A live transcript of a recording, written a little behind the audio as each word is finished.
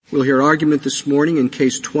We'll hear argument this morning in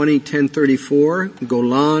Case 20-1034,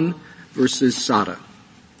 Golan versus Sada.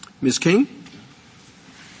 Ms. King?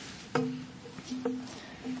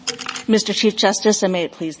 Mr. Chief Justice, and may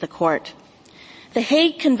it please the Court. The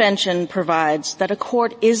Hague Convention provides that a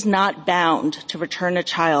court is not bound to return a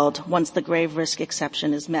child once the grave risk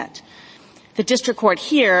exception is met. The district court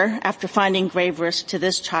here, after finding grave risk to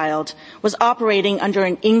this child, was operating under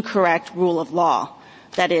an incorrect rule of law.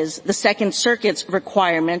 That is, the Second Circuit's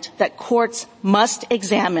requirement that courts must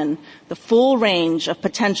examine the full range of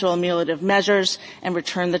potential ameliorative measures and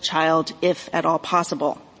return the child if at all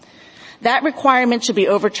possible. That requirement should be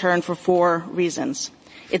overturned for 4 reasons.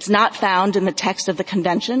 It's not found in the text of the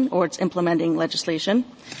convention or its implementing legislation.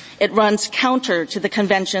 It runs counter to the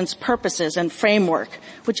convention's purposes and framework,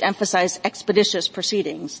 which emphasize expeditious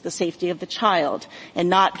proceedings, the safety of the child, and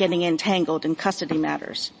not getting entangled in custody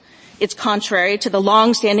matters. It's contrary to the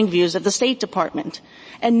long-standing views of the State Department,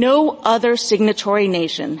 and no other signatory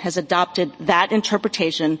nation has adopted that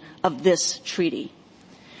interpretation of this treaty.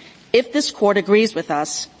 If this Court agrees with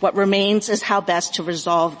us, what remains is how best to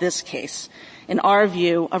resolve this case. In our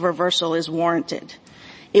view, a reversal is warranted.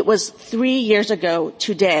 It was 3 years ago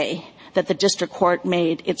today that the district court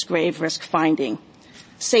made its grave risk finding.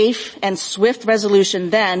 Safe and swift resolution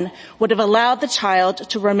then would have allowed the child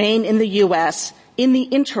to remain in the U.S. in the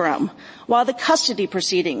interim, while the custody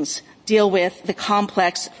proceedings deal with the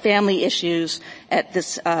complex family issues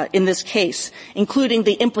in this case, including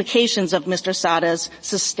the implications of Mr. Sada's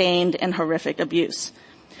sustained and horrific abuse.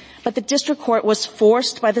 But the district court was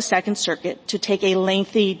forced by the Second Circuit to take a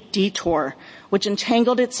lengthy detour, which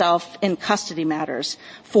entangled itself in custody matters,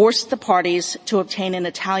 forced the parties to obtain an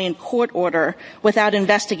Italian court order without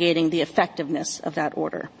investigating the effectiveness of that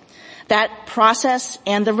order. That process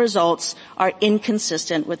and the results are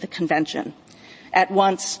inconsistent with the convention. At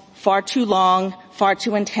once, far too long, far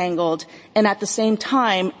too entangled, and at the same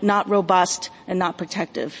time, not robust and not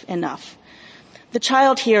protective enough. The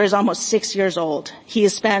child here is almost 6 years old. He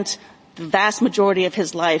has spent the vast majority of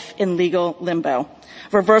his life in legal limbo.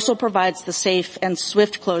 Reversal provides the safe and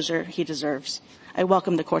swift closure he deserves. I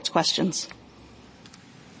welcome the Court's questions.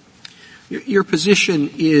 Your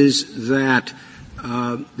position is that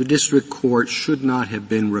the district court should not have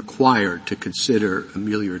been required to consider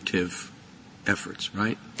ameliorative efforts,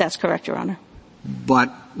 right? That's correct, Your Honor.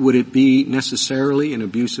 But would it be necessarily an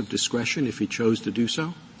abuse of discretion if he chose to do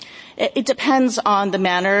so? It depends on the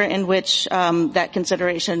manner in which that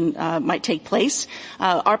consideration might take place.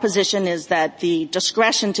 Our position is that the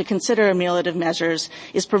discretion to consider ameliorative measures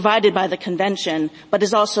is provided by the convention, but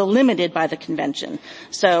is also limited by the convention.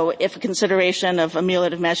 So if a consideration of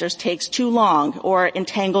ameliorative measures takes too long or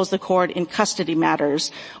entangles the court in custody matters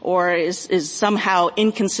or is somehow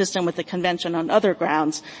inconsistent with the convention on other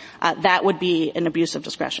grounds, that would be an abuse of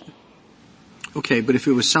discretion. Okay, but if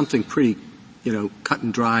it was something pretty cut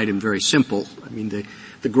and dried and very simple. I mean,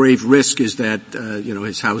 the grave risk is that,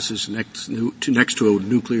 his house is next to a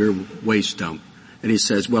nuclear waste dump. And he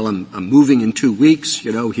says, well, I'm moving in 2 weeks,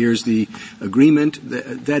 here's the agreement.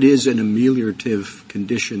 That is an ameliorative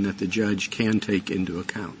condition that the judge can take into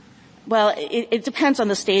account. Well, it depends on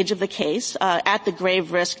the stage of the case. At the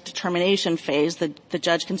grave risk determination phase, the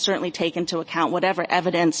judge can certainly take into account whatever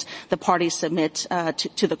evidence the parties submit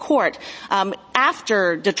to the court.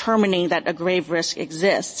 After determining that a grave risk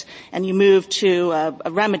exists, and you move to a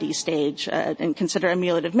remedy stage and consider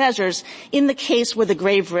ameliorative measures, in the case where the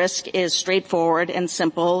grave risk is straightforward and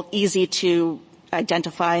simple, easy to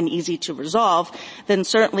identify and easy to resolve, then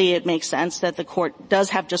certainly it makes sense that the court does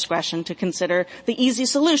have discretion to consider the easy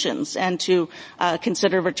solutions and to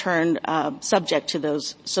consider return subject to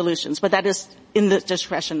those solutions. But that is in the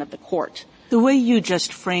discretion of the court. The way you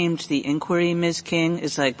just framed the inquiry, Ms. King,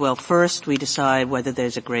 is like, well, first we decide whether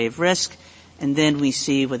there's a grave risk, and then we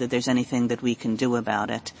see whether there's anything that we can do about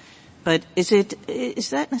it. But is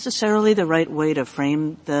that necessarily the right way to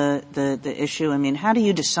frame the issue? I mean, how do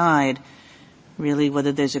you decide really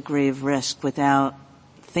whether there's a grave risk without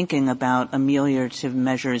thinking about ameliorative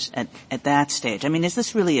measures at that stage? I mean, is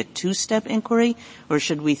this really a 2-step inquiry, or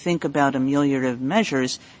should we think about ameliorative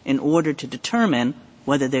measures in order to determine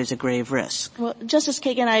whether there's a grave risk? Well, Justice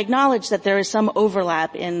Kagan, I acknowledge that there is some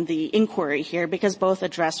overlap in the inquiry here because both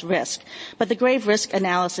address risk. But the grave risk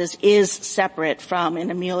analysis is separate from an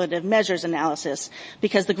ameliorative measures analysis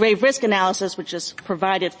because the grave risk analysis, which is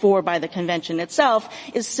provided for by the convention itself,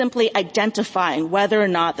 is simply identifying whether or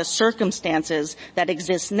not the circumstances that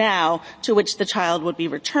exist now to which the child would be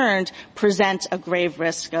returned present a grave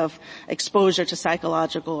risk of exposure to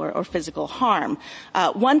psychological or physical harm.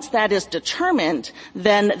 Once that is determined,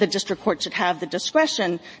 then the district court should have the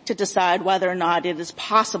discretion to decide whether or not it is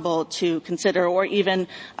possible to consider or even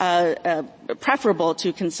preferable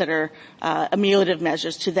to consider ameliorative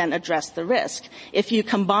measures to then address the risk. If you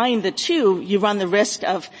combine the two, you run the risk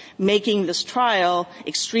of making this trial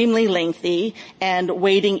extremely lengthy and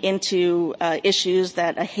wading into issues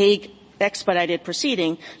that a Hague expedited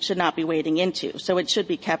proceeding should not be wading into. So it should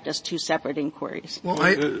be kept as two separate inquiries. Well,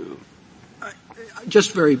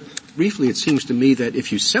 just very briefly, it seems to me that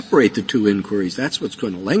if you separate the two inquiries, that's what's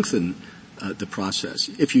going to lengthen the process.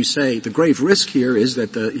 If you say the grave risk here is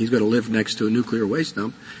that he's going to live next to a nuclear waste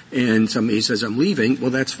dump and somebody says, I'm leaving,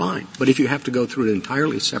 well, that's fine. But if you have to go through an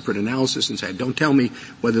entirely separate analysis and say, don't tell me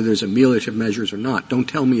whether there's ameliorative measures or not, don't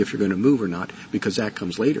tell me if you're going to move or not, because that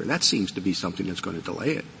comes later, that seems to be something that's going to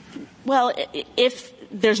delay it. Well, if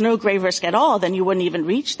there's no grave risk at all, then you wouldn't even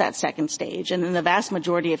reach that second stage. And in the vast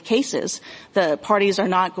majority of cases, the parties are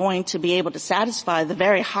not going to be able to satisfy the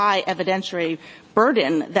very high evidentiary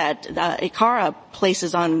burden that ICARA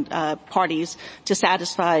places on parties to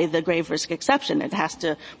satisfy the grave risk exception. It has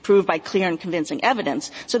to prove by clear and convincing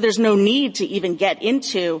evidence. So there's no need to even get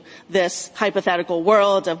into this hypothetical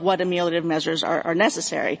world of what ameliorative measures are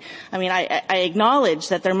necessary. I mean, I acknowledge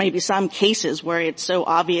that there may be some cases where it's so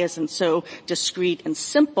obvious and so discrete and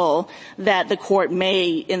simple that the court may,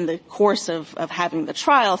 in the course of having the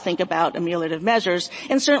trial, think about ameliorative measures.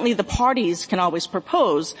 And certainly the parties can always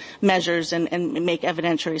propose measures and make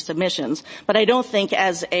evidentiary submissions. But I don't think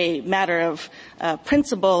as a matter of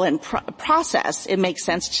principle and process it makes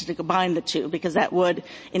sense to combine the two, because that would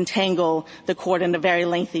entangle the court in a very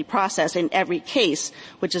lengthy process in every case,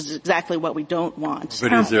 which is exactly what we don't want.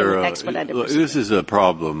 But this is a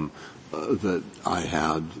problem that I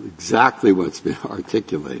had, exactly what's been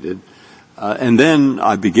articulated. And then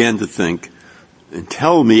I began to think, and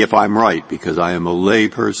tell me if I'm right, because I am a lay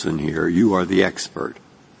person here, you are the expert.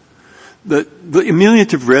 The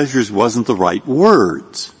ameliorative measures wasn't the right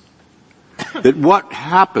words. That what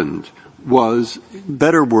happened was,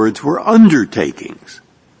 better words were undertakings.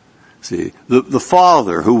 See, the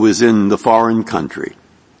father who was in the foreign country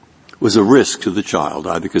was a risk to the child,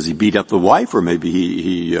 either because he beat up the wife or maybe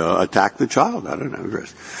he attacked the child. I don't know.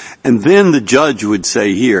 Risk. And then the judge would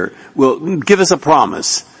say here, well, give us a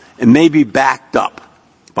promise, and maybe backed up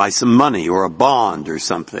by some money or a bond or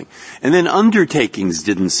something. And then undertakings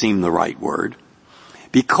didn't seem the right word,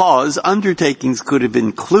 because undertakings could have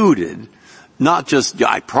included not just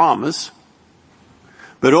I promise,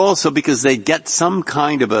 but also because they get some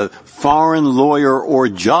kind of a foreign lawyer or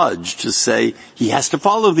judge to say he has to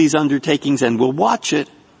follow these undertakings and we'll watch it.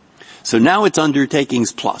 So now it's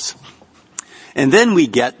undertakings plus. And then we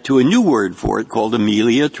get to a new word for it called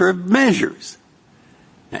ameliorative measures.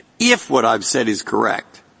 Now, if what I've said is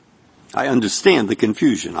correct, I understand the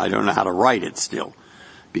confusion. I don't know how to write it still.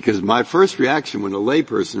 Because my first reaction when a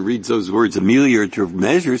layperson reads those words, ameliorative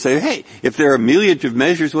measures, say, hey, if there are ameliorative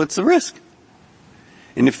measures, what's the risk?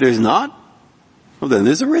 And if there's not, well, then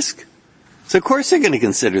there's a risk. So of course they're going to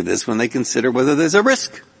consider this when they consider whether there's a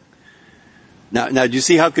risk. Now, do you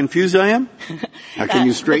see how confused I am? How can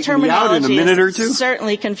you straighten me out in a minute or two?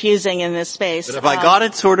 Certainly confusing in this space. But have I got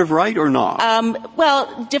it sort of right or not?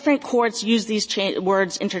 Well, different courts use these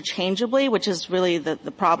words interchangeably, which is really the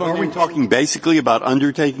problem. Are we talking basically about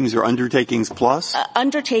undertakings or undertakings plus?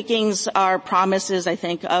 Undertakings are promises, I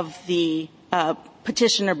think, of the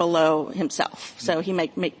petitioner below himself. So he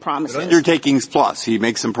make promises. But undertakings plus. He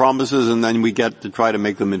makes some promises and then we get to try to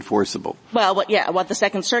make them enforceable. Well, what the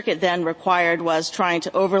Second Circuit then required was trying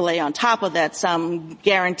to overlay on top of that some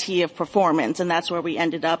guarantee of performance, and that's where we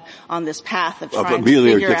ended up on this path of trying to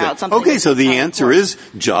figure out something. Okay, so the answer is,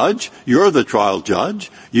 judge, you're the trial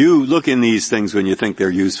judge. You look in these things when you think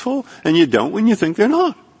they're useful, and you don't when you think they're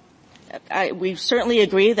not. We certainly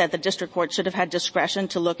agree that the district court should have had discretion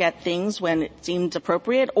to look at things when it seemed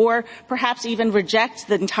appropriate, or perhaps even reject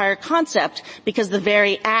the entire concept, because the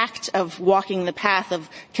very act of walking the path of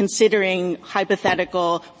considering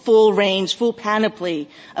hypothetical, full range, full panoply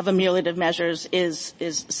of ameliorative measures is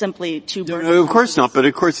simply too burdensome. No, of course not, but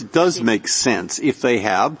of course it does make sense if they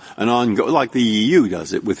have an ongoing, like the EU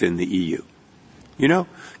does it within the EU. You know?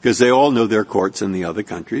 Because they all know their courts in the other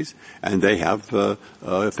countries, and they have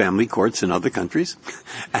family courts in other countries.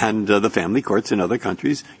 And the family courts in other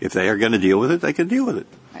countries, if they are going to deal with it, they can deal with it.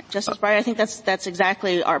 Justice Breyer, I think that's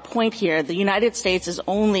exactly our point here. The United States is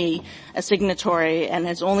only a signatory and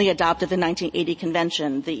has only adopted the 1980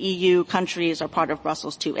 Convention. The EU countries are part of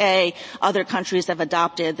Brussels IIa. Other countries have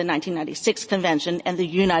adopted the 1996 Convention, and the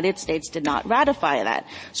United States did not ratify that.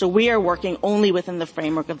 So we are working only within the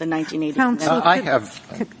framework of the 1980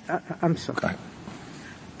 Convention. I'm sorry.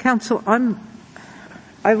 Counsel,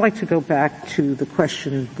 I'd like to go back to the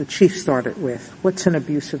question the Chief started with. What's an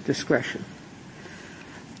abuse of discretion?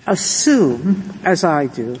 Assume, as I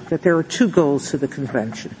do, that there are two goals to the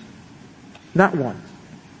convention, not one.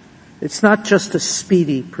 It's not just a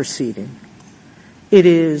speedy proceeding. It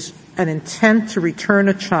is an intent to return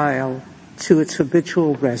a child to its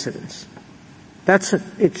habitual residence. That's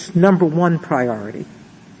its number one priority.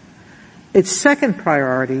 Its second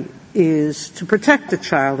priority is to protect the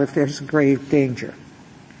child if there's grave danger.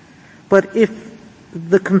 But if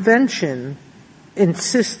the convention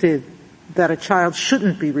insisted that a child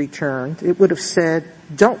shouldn't be returned, it would have said,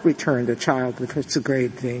 don't return the child if it's a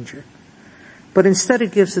grave danger. But instead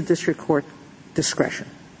it gives the district court discretion.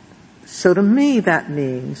 So to me that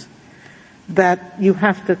means that you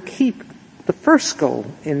have to keep the first goal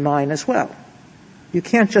in mind as well. You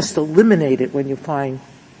can't just eliminate it when you find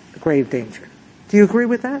grave danger. Do you agree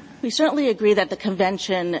with that? We certainly agree that the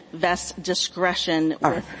convention vests discretion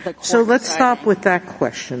with the court. So let's stop with that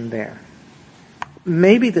question there.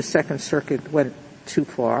 Maybe the Second Circuit went too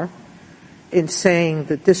far in saying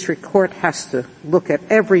the district court has to look at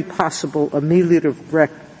every possible ameliorative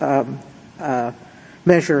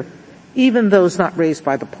measure, even those not raised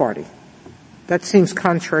by the party. That seems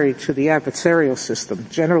contrary to the adversarial system.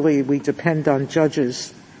 Generally, we depend on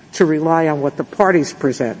judges to rely on what the parties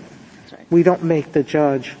present. Right. We don't make the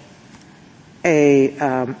judge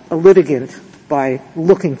a litigant by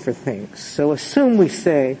looking for things. So assume we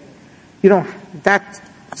say, that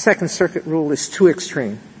Second Circuit rule is too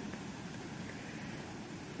extreme.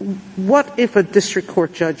 What if a district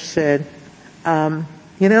court judge said,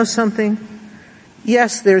 something?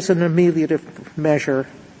 Yes, there's an ameliorative measure,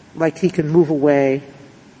 like he can move away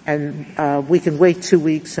and we can wait 2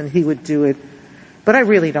 weeks and he would do it, but I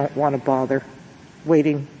really don't want to bother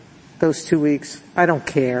waiting those 2 weeks. I don't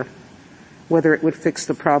care whether it would fix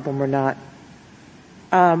the problem or not.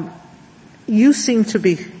 You seem to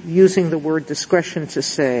be using the word discretion to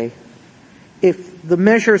say if the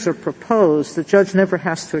measures are proposed, the judge never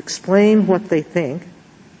has to explain what they think,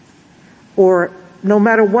 or no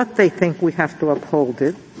matter what they think, we have to uphold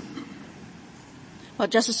it. Well,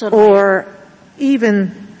 Justice Sotomayor, or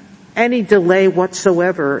even any delay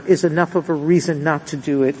whatsoever is enough of a reason not to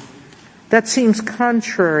do it. That seems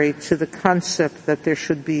contrary to the concept that there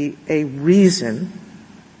should be a reason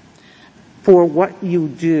for what you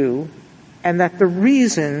do, and that the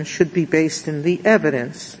reason should be based in the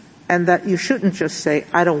evidence, and that you shouldn't just say,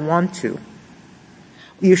 I don't want to.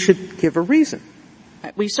 You should give a reason.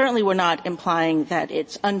 We certainly were not implying that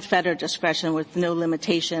it's unfettered discretion with no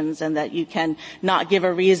limitations and that you can not give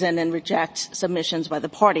a reason and reject submissions by the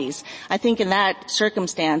parties. I think in that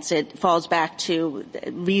circumstance it falls back to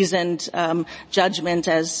reasoned judgment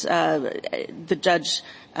as the judge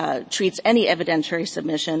treats any evidentiary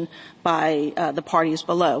submission by the parties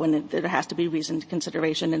below, and there has to be reasoned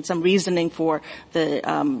consideration and some reasoning for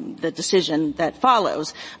the decision that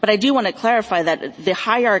follows. But I do want to clarify that the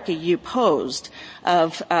hierarchy you posed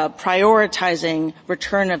of prioritizing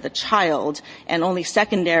return of the child and only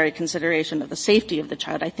secondary consideration of the safety of the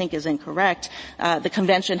child, I think is incorrect. The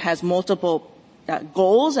convention has multiple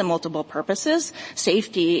goals and multiple purposes.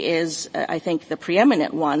 Safety is, I think, the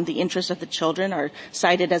preeminent one. The interests of the children are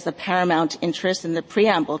cited as the paramount interest in the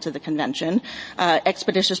preamble to the convention.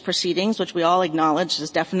 Expeditious proceedings, which we all acknowledge is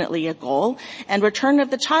definitely a goal. And return of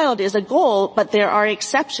the child is a goal, but there are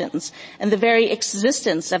exceptions. And the very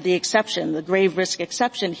existence of the exception, the grave risk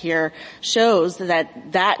exception here, shows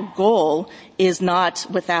that that goal is not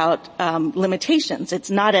without limitations.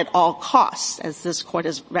 It's not at all costs, as this Court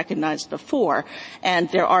has recognized before. And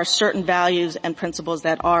there are certain values and principles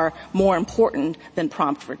that are more important than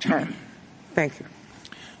prompt return. Thank you.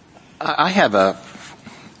 I have a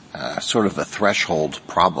sort of a threshold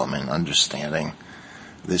problem in understanding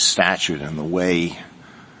this statute and the way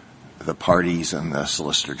the parties and the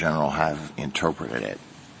Solicitor General have interpreted it.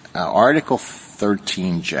 Article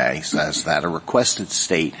 13J says that a requested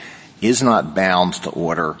state is not bound to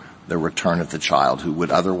order the return of the child who would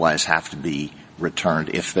otherwise have to be returned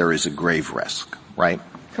if there is a grave risk, right?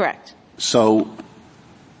 Correct. So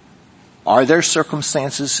are there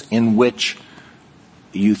circumstances in which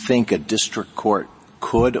you think a district court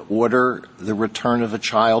could order the return of a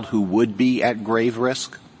child who would be at grave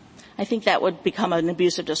risk? I think that would become an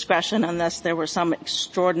abuse of discretion unless there were some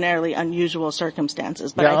extraordinarily unusual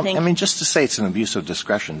circumstances. But I mean, just to say it's an abuse of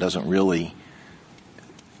discretion doesn't really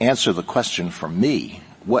answer the question for me.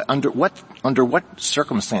 Under what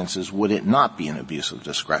circumstances would it not be an abuse of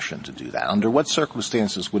discretion to do that? Under what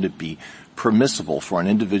circumstances would it be permissible for an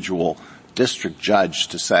individual district judge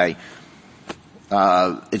to say,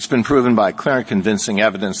 it's been proven by clear and convincing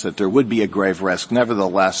evidence that there would be a grave risk.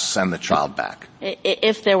 Nevertheless, send the child back.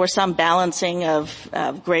 If there were some balancing of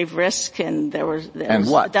grave risk and there was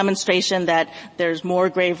a demonstration that there's more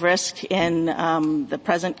grave risk in the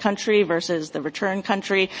present country versus the return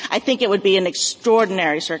country, I think it would be an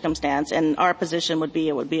extraordinary circumstance, and our position would be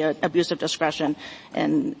it would be an abuse of discretion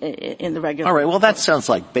in the regular. All right. Well, that sounds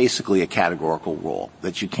like basically a categorical rule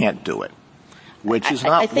that you can't do it, which is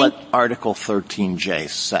not what Article 13J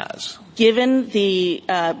says. Given the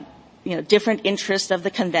different interests of the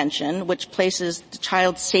convention, which places the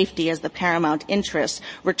child's safety as the paramount interest,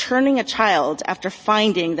 returning a child after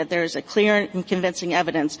finding that there is a clear and convincing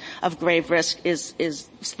evidence of grave risk is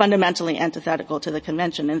fundamentally antithetical to the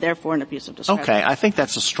convention and therefore an abuse of discretion. Okay, I think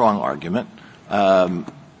that's a strong argument.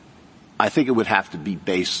 I think it would have to be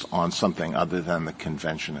based on something other than the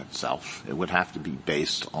convention itself. It would have to be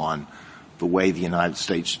based on the way the United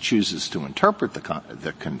States chooses to interpret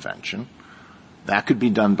the convention. That could be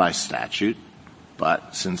done by statute,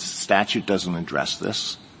 but since statute doesn't address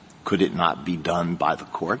this, could it not be done by the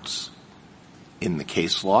courts in the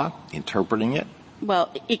case law, interpreting it?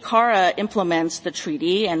 Well, ICARA implements the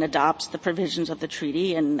treaty and adopts the provisions of the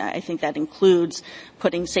treaty, and I think that includes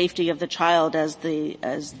putting safety of the child as the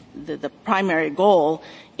primary goal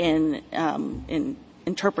in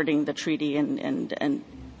interpreting the treaty and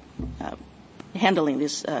handling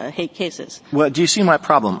these hate cases. Well, do you see my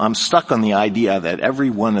problem? I'm stuck on the idea that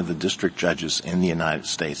every one of the district judges in the United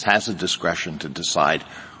States has a discretion to decide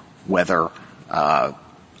whether I'm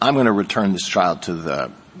going to return this child to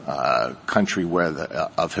the country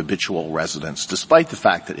of habitual residence, despite the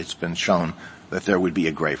fact that it's been shown that there would be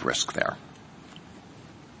a grave risk there.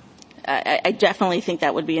 I definitely think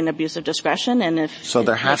that would be an abuse of discretion, and so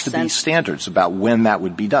there have to be standards about when that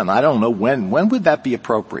would be done. I don't know when would that be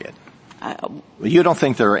appropriate. You don't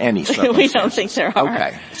think there are any circumstances? We don't think there are.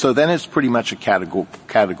 Okay. So then it's pretty much a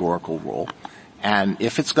categorical rule. And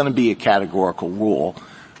if it's going to be a categorical rule,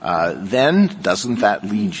 then doesn't that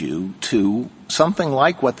lead you to something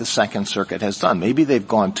like what the Second Circuit has done? Maybe they've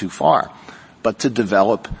gone too far, but to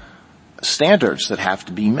develop standards that have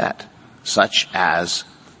to be met, such as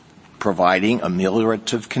providing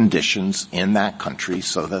ameliorative conditions in that country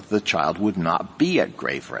so that the child would not be at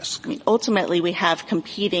grave risk. Ultimately, we have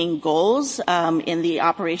competing goals in the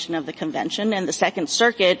operation of the convention, and the Second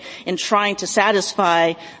Circuit, in trying to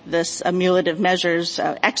satisfy this ameliorative measures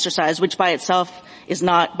exercise, which by itself is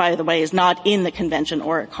not, by the way, is not in the convention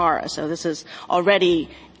or ICARA. So this is already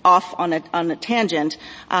off on a tangent.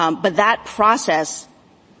 But that process,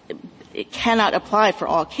 it cannot apply for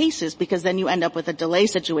all cases because then you end up with a delay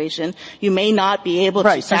situation. You may not be able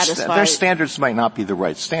to satisfy. Their standards might not be the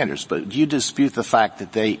right standards, but do you dispute the fact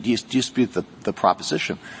that do you dispute the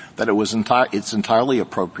proposition that it's entirely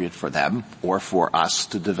appropriate for them or for us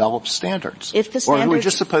to develop standards? If the standards, or are we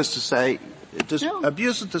just supposed to say,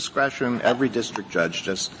 abuse of discretion, every district judge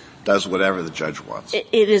just does whatever the judge wants?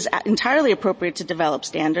 It is entirely appropriate to develop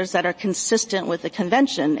standards that are consistent with the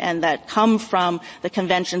convention and that come from the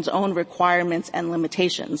convention's own requirements and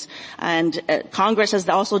limitations. And Congress has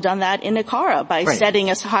also done that in ICARA by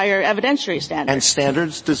setting a higher evidentiary standard. And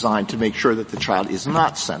standards designed to make sure that the child is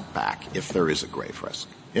not sent back if there is a grave risk.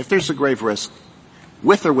 If there's a grave risk,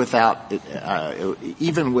 with or without,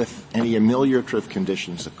 even with any ameliorative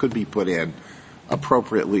conditions that could be put in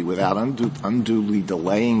appropriately without unduly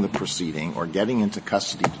delaying the proceeding or getting into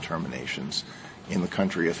custody determinations in the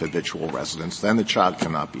country of habitual residence, then the child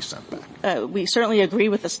cannot be sent back. We certainly agree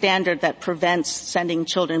with the standard that prevents sending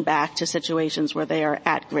children back to situations where they are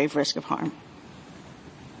at grave risk of harm.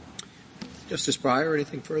 Justice Breyer,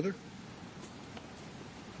 anything further?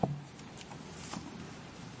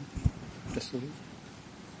 Justice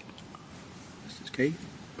Kagan?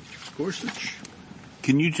 Gorsuch?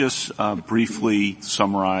 Can you just briefly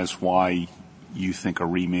summarize why you think a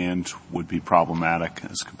remand would be problematic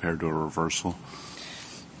as compared to a reversal?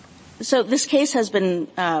 So this case has been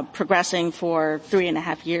progressing for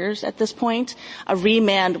 3.5 years at this point. A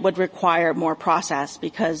remand would require more process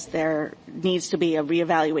because there needs to be a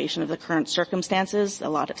reevaluation of the current circumstances. A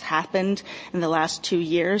lot has happened in the last 2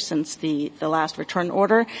 years since the last return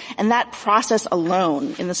order. And that process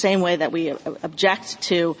alone, in the same way that we object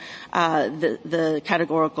to the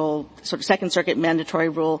categorical sort of Second Circuit mandatory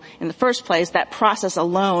rule in the first place, that process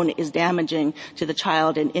alone is damaging to the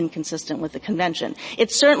child and inconsistent with the convention.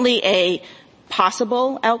 It's certainly a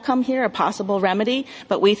possible outcome here, a possible remedy,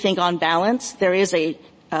 but we think on balance there is a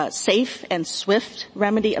safe and swift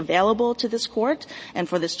remedy available to this court and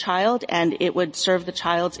for this child, and it would serve the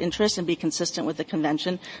child's interest and be consistent with the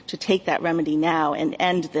convention to take that remedy now and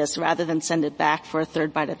end this rather than send it back for a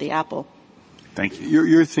third bite at the apple. Thank you.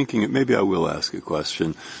 You're thinking, maybe I will ask a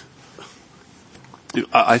question.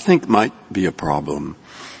 I think might be a problem.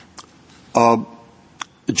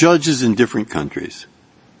 Judges in different countries,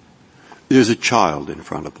 there's a child in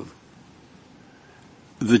front of them.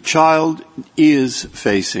 The child is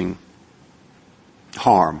facing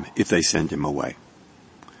harm if they send him away.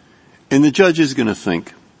 And the judge is going to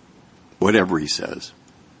think, whatever he says,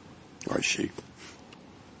 or she,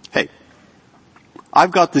 hey,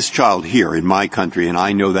 I've got this child here in my country and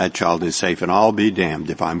I know that child is safe and I'll be damned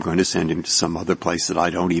if I'm going to send him to some other place that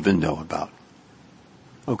I don't even know about.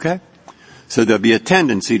 Okay? So there'll be a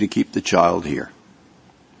tendency to keep the child here.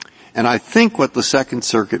 And I think what the Second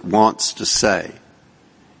Circuit wants to say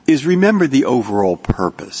is remember the overall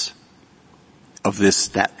purpose of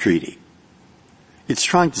that treaty. It's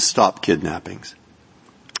trying to stop kidnappings.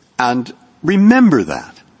 And remember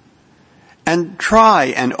that. And try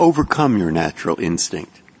and overcome your natural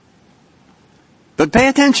instinct. But pay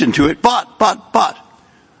attention to it. But.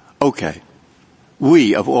 Okay.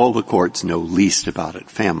 We, of all the courts, know least about it.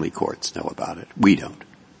 Family courts know about it. We don't.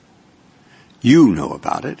 You know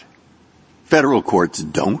about it. Federal courts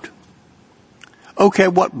don't. Okay,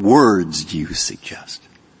 what words do you suggest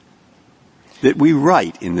that we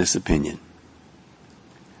write in this opinion,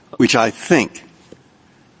 which I think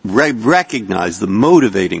recognize the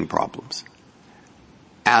motivating problems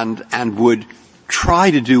and would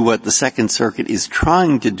try to do what the Second Circuit is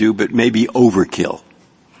trying to do, but maybe overkill?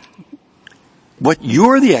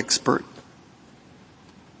 You're the expert.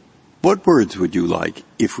 What words would you like,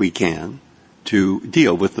 if we can, to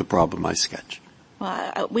deal with the problem I sketched?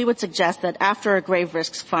 Well, we would suggest that after a grave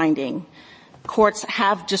risks finding, courts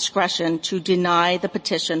have discretion to deny the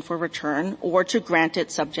petition for return or to grant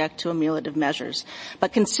it subject to ameliorative measures.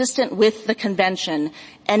 But consistent with the convention,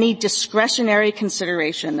 any discretionary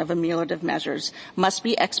consideration of ameliorative measures must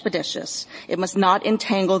be expeditious. It must not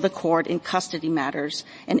entangle the court in custody matters,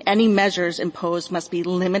 and any measures imposed must be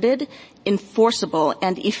limited, enforceable,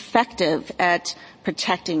 and effective at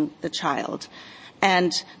protecting the child.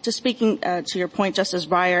 And just speaking to your point, Justice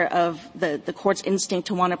Breyer, of the court's instinct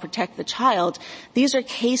to want to protect the child, these are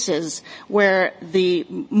cases where the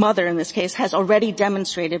mother, in this case, has already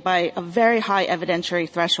demonstrated by a very high evidentiary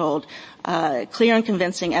threshold clear and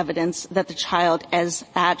convincing evidence that the child is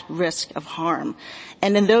at risk of harm.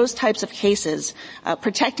 And in those types of cases,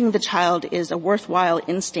 protecting the child is a worthwhile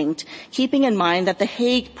instinct, keeping in mind that the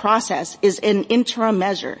Hague process is an interim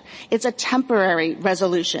measure. It's a temporary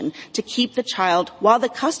resolution to keep the child while the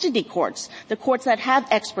custody courts, the courts that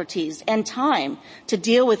have expertise and time to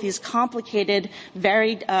deal with these complicated,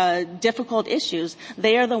 very difficult issues,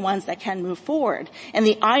 they are the ones that can move forward. And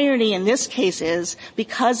the irony in this case is,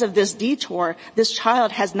 because of this detour, this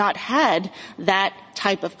child has not had that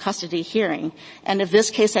type of custody hearing. And if this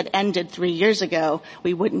case had ended 3 years ago,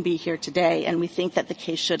 we wouldn't be here today, and we think that the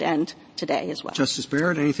case should end today as well. Justice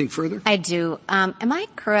Barrett, anything further? I do. Am I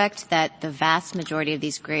correct that the vast majority of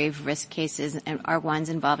these grave risk cases are ones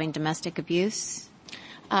involving domestic abuse?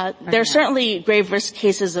 There are certainly grave risk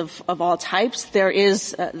cases of all types. There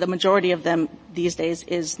is, the majority of them these days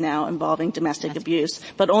is now involving domestic abuse,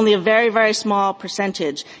 but only a very, very small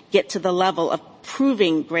percentage get to the level of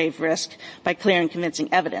proving grave risk by clear and convincing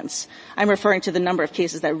evidence. I'm referring to the number of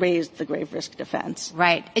cases that raised the grave risk defense.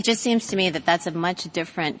 Right. It just seems to me that that's a much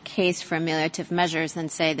different case for ameliorative measures than,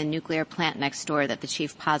 say, the nuclear plant next door that the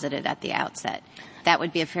chief posited at the outset. That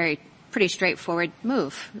would be a pretty straightforward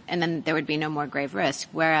move, and then there would be no more grave risk.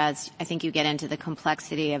 Whereas I think you get into the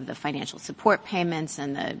complexity of the financial support payments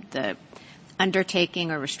and the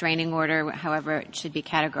undertaking or restraining order, however it should be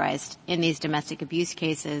categorized, in these domestic abuse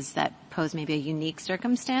cases that pose maybe a unique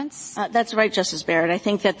circumstance? That's right, Justice Barrett. I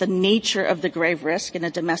think that the nature of the grave risk in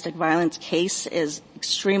a domestic violence case is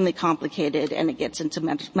extremely complicated, and it gets into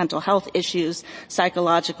mental health issues,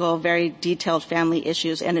 psychological, very detailed family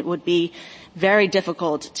issues, and it would be very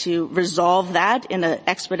difficult to resolve that in an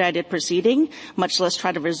expedited proceeding, much less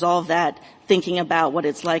try to resolve that thinking about what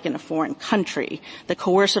it's like in a foreign country. The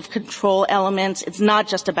coercive control elements, it's not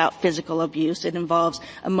just about physical abuse. It involves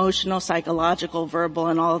emotional, psychological, verbal,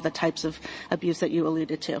 and all of the types of abuse that you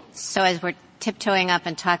alluded to. So as we're tiptoeing up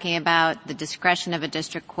and talking about the discretion of a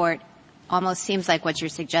district court, almost seems like what you're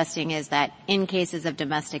suggesting is that in cases of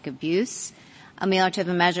domestic abuse,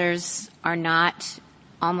 ameliorative measures are not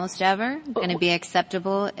almost ever going to be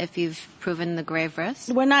acceptable if you've proven the grave risk?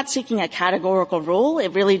 We're not seeking a categorical rule. It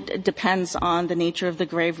really depends on the nature of the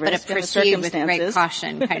grave risk but and the circumstances. But a proceed with great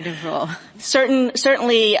caution kind of rule.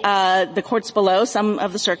 Certainly, the courts below, some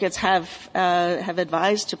of the circuits have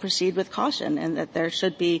advised to proceed with caution, and that there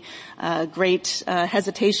should be great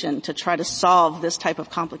hesitation to try to solve this type of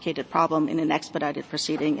complicated problem in an expedited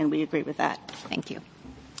proceeding, and we agree with that. Thank you.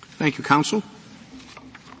 Thank you, counsel.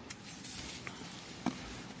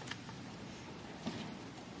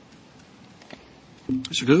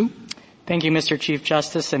 Mr. Gu? Thank you, Mr. Chief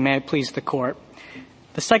Justice, and may it please the Court.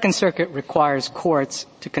 The Second Circuit requires courts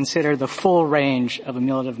to consider the full range of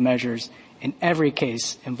ameliorative measures in every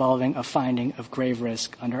case involving a finding of grave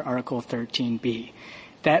risk under Article 13b.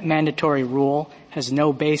 That mandatory rule has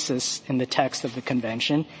no basis in the text of the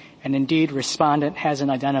Convention, and indeed respondent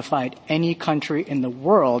hasn't identified any country in the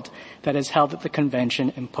world that has held that the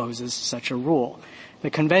Convention imposes such a rule.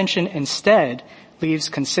 The Convention instead leaves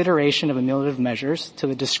consideration of ameliorative measures to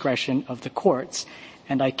the discretion of the courts.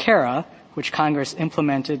 And ICARA, which Congress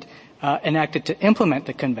enacted to implement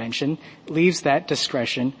the Convention, leaves that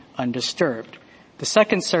discretion undisturbed. The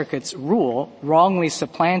Second Circuit's rule wrongly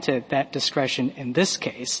supplanted that discretion in this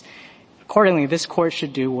case. Accordingly, this Court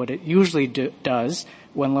should do what it usually does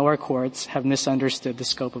when lower courts have misunderstood the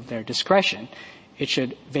scope of their discretion. It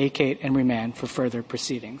should vacate and remand for further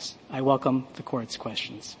proceedings. I welcome the Court's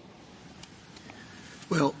questions.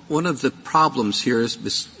 Well, one of the problems here, as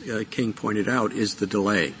Ms. King pointed out, is the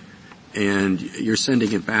delay. And you're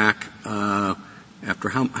sending it back after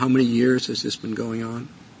how many years has this been going on?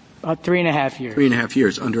 About 3.5 years. 3.5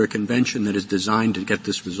 years under a convention that is designed to get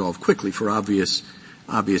this resolved quickly for obvious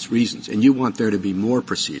reasons. And you want there to be more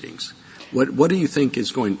proceedings. What do you think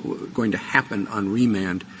is going to happen on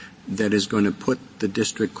remand that is going to put the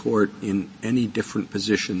district court in any different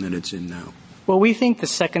position than it's in now? Well, we think the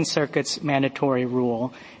Second Circuit's mandatory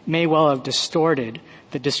rule may well have distorted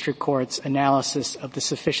the district court's analysis of the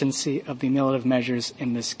sufficiency of the ameliorative measures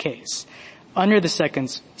in this case. Under the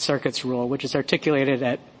Second Circuit's rule, which is articulated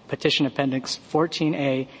at Petition Appendix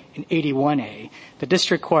 14A and 81A, the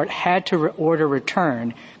district court had to order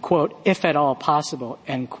return, quote, if at all possible,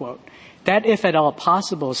 end quote. That if at all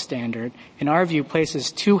possible standard, in our view,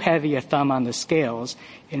 places too heavy a thumb on the scales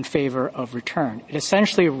in favor of return. It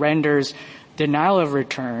essentially renders denial of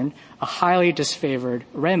return a highly disfavored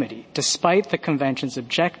remedy, despite the Convention's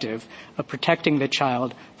objective of protecting the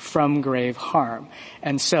child from grave harm.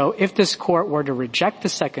 And so if this Court were to reject the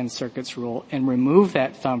Second Circuit's rule and remove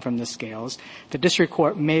that thumb from the scales, the district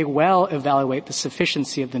court may well evaluate the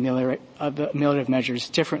sufficiency of the ameliorative measures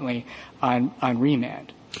differently on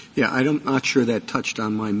remand. Yeah, I'm not sure that touched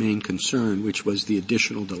on my main concern, which was the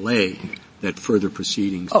additional delay that further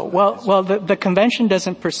proceedings. Well, the Convention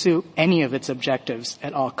doesn't pursue any of its objectives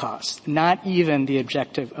at all costs, not even the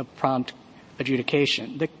objective of prompt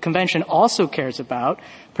adjudication. The Convention also cares about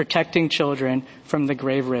protecting children from the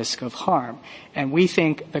grave risk of harm. And we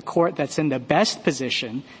think the court that's in the best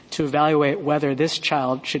position to evaluate whether this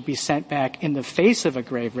child should be sent back in the face of a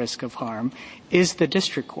grave risk of harm is the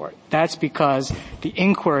district court. That's because the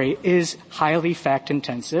inquiry is highly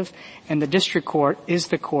fact-intensive, and the district court is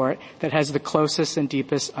the court that has the closest and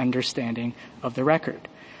deepest understanding of the record.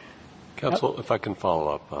 Counsel, if I can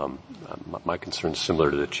follow up, my concern is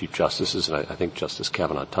similar to the Chief Justice's, and I think Justice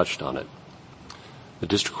Kavanaugh touched on it. The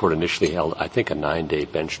district court initially held, I think, a 9-day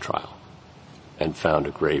bench trial and found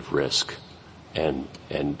a grave risk and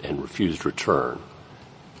refused return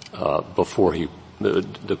before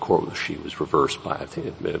she was reversed by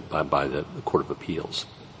the Court of Appeals.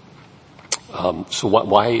 So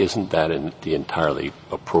why isn't that the entirely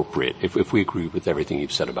appropriate? If we agree with everything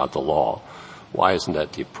you've said about the law, why isn't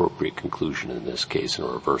that the appropriate conclusion in this case and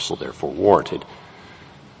a reversal therefore warranted?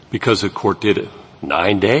 Because the court did it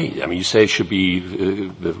 9 days. I mean, you say it should be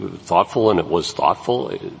thoughtful, and it was thoughtful.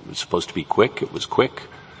 It was supposed to be quick. It was quick.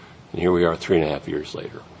 And here we are 3.5 years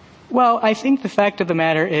later. Well, I think the fact of the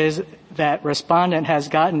matter is that respondent has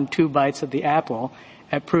gotten 2 bites of the apple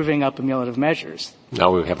at proving up ameliorative measures.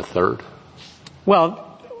 Now we have a third? Well,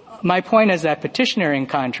 my point is that petitioner, in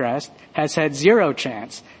contrast, has had 0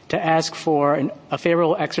 chance to ask for a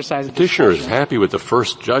favorable exercise of discretion. Petitioner is happy with the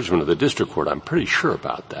first judgment of the district court. I'm pretty sure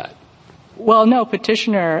about that. Well, no,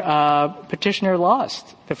 petitioner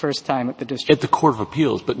lost the first time at the district. At the Court of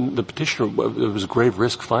Appeals, but the petitioner, there was a grave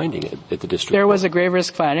risk finding at the district court. There was a grave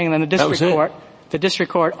risk finding, and then the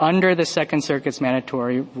district court, under the Second Circuit's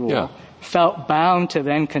mandatory rule, felt bound to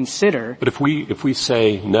then consider. But if we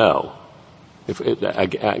say no,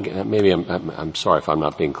 maybe I'm sorry if I'm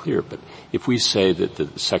not being clear, but if we say that the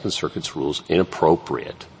Second Circuit's rule is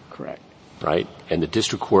inappropriate. Correct. right? And the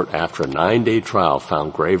district court, after a 9-day trial,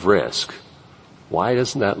 found grave risk. Why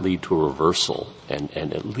doesn't that lead to a reversal and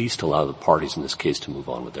at least allow the parties in this case to move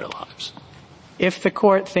on with their lives? If the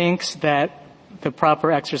court thinks that the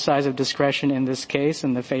proper exercise of discretion in this case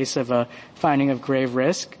in the face of a finding of grave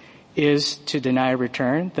risk is to deny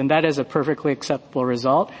return, then that is a perfectly acceptable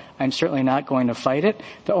result. I'm certainly not going to fight it.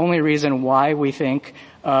 The only reason why we think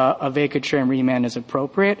a vacature and remand is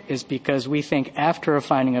appropriate is because we think after a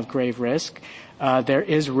finding of grave risk, there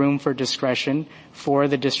is room for discretion for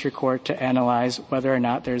the district court to analyze whether or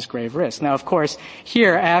not there's grave risk. Now, of course,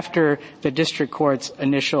 here, after the district court's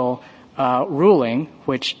initial ruling,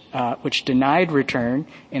 which denied return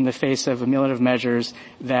in the face of ameliorative measures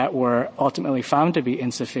that were ultimately found to be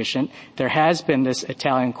insufficient, there has been this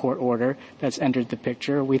Italian court order that's entered the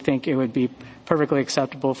picture. We think it would be perfectly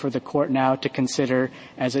acceptable for the court now to consider,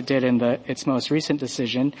 as it did in its most recent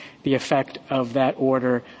decision, the effect of that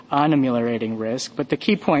order on ameliorating risk. But the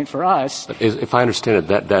key point for us, if I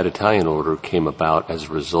understand it, that Italian order came about as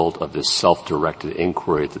a result of this self-directed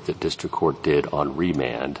inquiry that the district court did on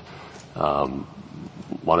remand. On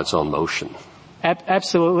its own motion.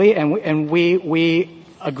 Absolutely, and we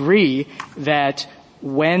agree that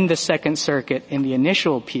when the Second Circuit in the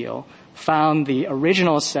initial appeal found the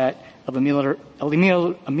original set of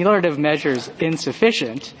ameliorative measures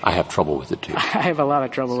insufficient. I have trouble with it too. I have a lot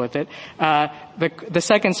of trouble with it. The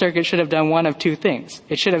Second Circuit should have done one of two things.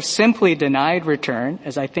 It should have simply denied return,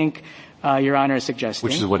 as I think Your Honor is suggesting.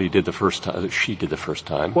 Which is what he did the first time. She did the first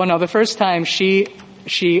time. Well, no, the first time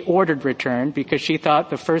she ordered return because she thought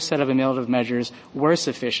the first set of ameliorative measures were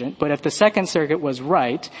sufficient. But if the Second Circuit was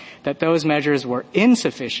right that those measures were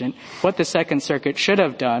insufficient, what the Second Circuit should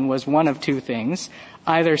have done was one of two things.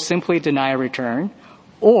 Either simply deny return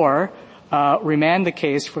or remand the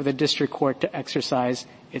case for the district court to exercise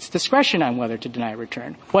its discretion on whether to deny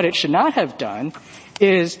return. What it should not have done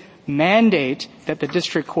is mandate that the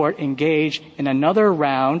district court engage in another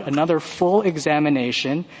round, another full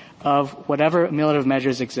examination of whatever ameliorative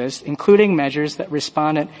measures exist, including measures that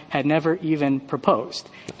respondent had never even proposed.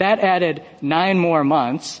 That added 9 more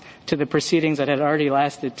months to the proceedings that had already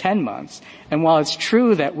lasted 10 months. And while it's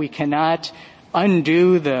true that we cannot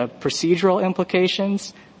undo the procedural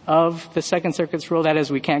implications of the Second Circuit's rule, that is,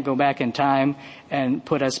 we can't go back in time and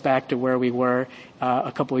put us back to where we were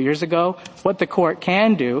a couple of years ago. What the court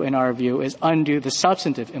can do, in our view, is undo the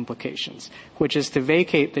substantive implications, which is to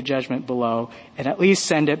vacate the judgment below and at least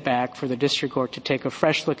send it back for the district court to take a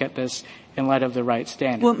fresh look at this in light of the right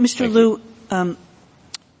standard. Well, Mr. Liu, I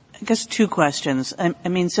guess 2 questions. I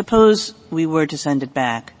mean, suppose we were to send it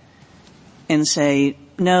back and say,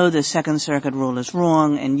 no, the Second Circuit rule is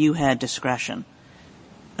wrong and you had discretion.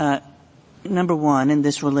 Number one, and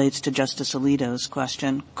this relates to Justice Alito's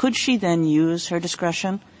question, could she then use her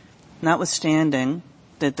discretion, notwithstanding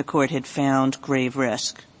that the court had found grave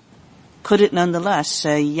risk? Could it nonetheless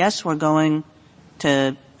say, yes, we're going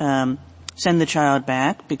to send the child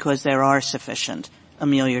back because there are sufficient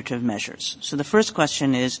ameliorative measures? So the first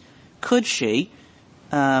question is, could she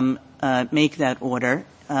make that order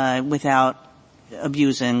without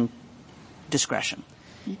abusing discretion?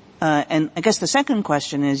 And I guess the second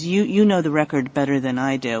question is, you know the record better than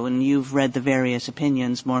I do, and you've read the various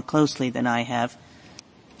opinions more closely than I have.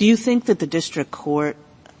 Do you think that the district court,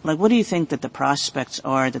 what do you think that the prospects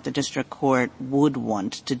are that the district court would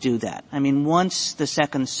want to do that? I mean, once the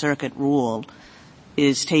Second Circuit rule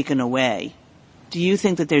is taken away, do you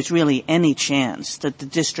think that there's really any chance that the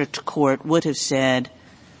district court would have said,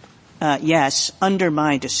 yes, under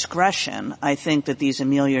my discretion, I think that these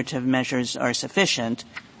ameliorative measures are sufficient,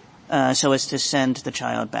 so as to send the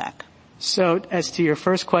child back? So as to your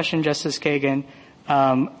first question, Justice Kagan,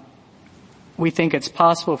 we think it's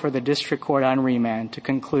possible for the district court on remand to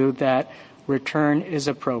conclude that return is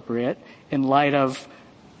appropriate in light of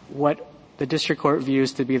what the district court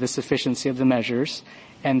views to be the sufficiency of the measures,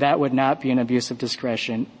 and that would not be an abuse of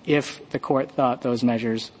discretion if the court thought those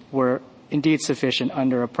measures were indeed sufficient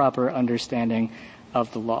under a proper understanding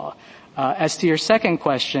of the law. As to your second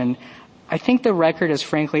question, I think the record is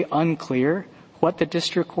frankly unclear what the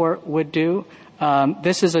district court would do.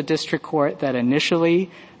 This is a district court that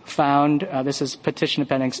initially found, this is Petition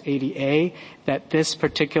Appendix 80A, that this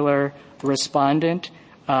particular respondent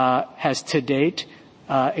has to date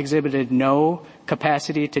exhibited no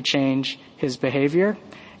capacity to change his behavior.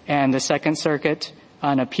 And the Second Circuit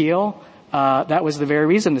on appeal, that was the very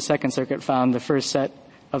reason the Second Circuit found the first set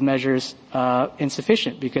of measures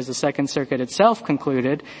insufficient, because the Second Circuit itself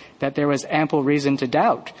concluded that there was ample reason to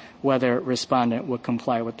doubt whether respondent would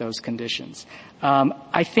comply with those conditions.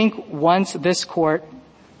 I think once this court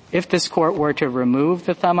if this court were to remove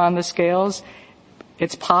the thumb on the scales,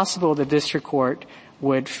 it's possible the district court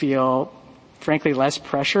would feel, frankly, less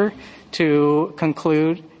pressure to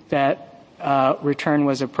conclude that return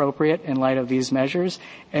was appropriate in light of these measures,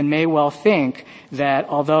 and may well think that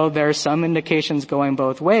although there are some indications going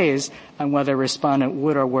both ways on whether respondent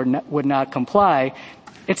would or would not comply,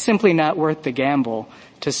 it's simply not worth the gamble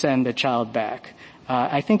to send the child back.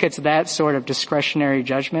 I think it's that sort of discretionary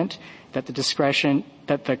judgment that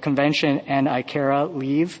the convention and ICARA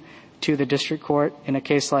leave to the district court in a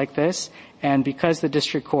case like this, and because the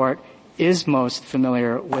district court is most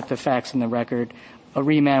familiar with the facts in the record, a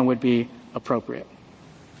remand would be appropriate.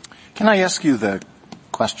 Can I ask you the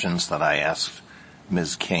questions that I asked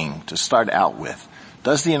Ms. King to start out with?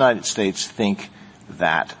 Does the United States think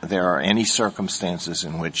that there are any circumstances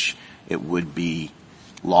in which it would be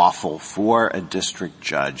lawful for a district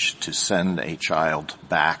judge to send a child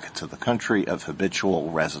back to the country of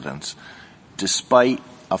habitual residence despite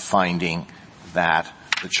a finding that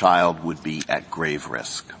the child would be at grave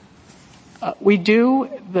risk? We do.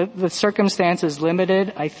 The circumstance is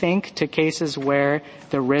limited, I think, to cases where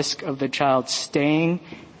the risk of the child staying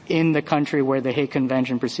in the country where the Hague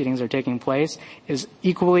Convention proceedings are taking place is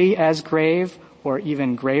equally as grave or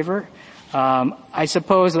even graver. I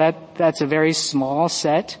suppose that's a very small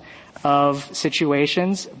set of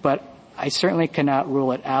situations, but I certainly cannot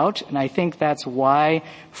rule it out, and I think that's why,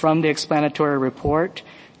 from the explanatory report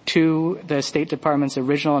to the State Department's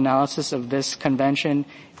original analysis of this convention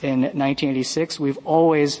in 1986, we've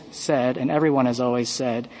always said, and everyone has always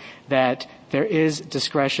said, that there is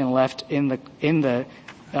discretion left in the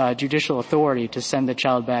judicial authority to send the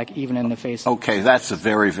child back even in the face of... Okay, that's a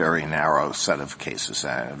very, very narrow set of cases,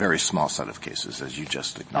 a very small set of cases, as you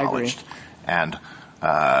just acknowledged. I agree.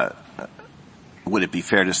 And would it be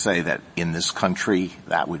fair to say that in this country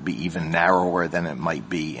that would be even narrower than it might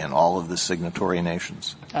be in all of the signatory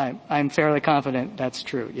nations? I'm fairly confident that's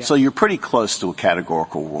true, yes. So you're pretty close to a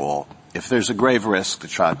categorical rule. If there's a grave risk, the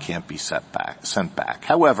child can't be sent back.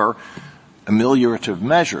 However, ameliorative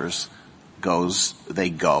measures go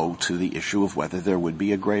to the issue of whether there would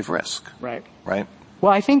be a grave risk. Right. Right?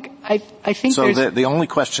 Well, I think so the only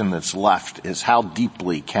question that's left is how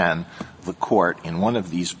deeply can the court in one of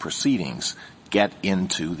these proceedings get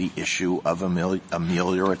into the issue of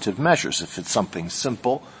ameliorative measures. If it's something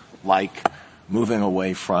simple like moving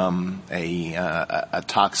away from a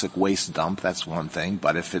toxic waste dump, that's one thing.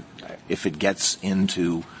 But if it gets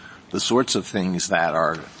into the sorts of things that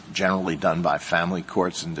are generally done by family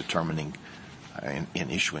courts in determining, in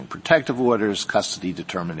issuing protective orders, custody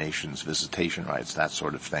determinations, visitation rights, that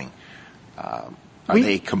sort of thing, are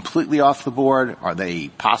they completely off the board? Are they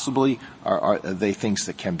possibly? Are they things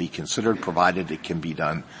that can be considered, provided it can be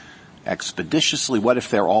done expeditiously? What if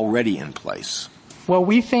they're already in place? Well,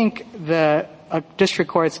 we think the district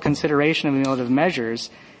court's consideration of ameliorative measures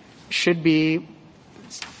should be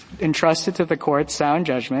entrusted to the court's sound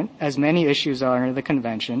judgment, as many issues are under the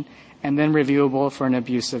convention, and then reviewable for an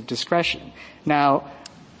abuse of discretion. Now,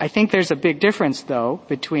 I think there's a big difference, though,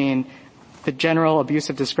 between the general abuse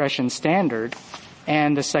of discretion standard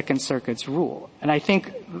and the Second Circuit's rule. And I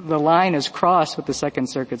think the line is crossed with the Second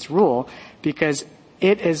Circuit's rule because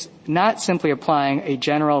it is not simply applying a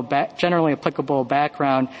generally applicable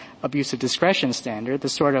background abuse of discretion standard, the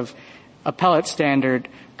sort of appellate standard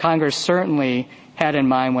Congress certainly had in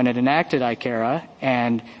mind when it enacted ICARA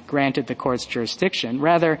and granted the court's jurisdiction.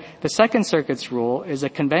 Rather, the Second Circuit's rule is a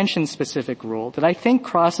convention-specific rule that I think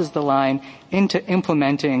crosses the line into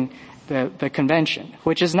implementing the convention,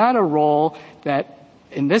 which is not a role that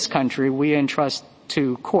in this country we entrust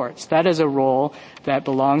to courts. That is a role that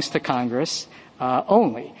belongs to Congress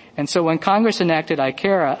only. And so when Congress enacted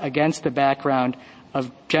ICARA against the background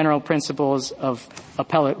of general principles of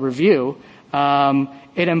appellate review,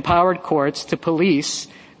 it empowered courts to police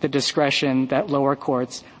the discretion that lower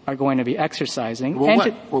courts are going to be exercising.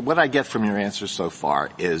 What I get from your answer so far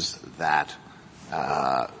is that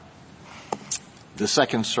the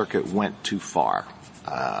Second Circuit went too far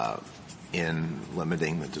in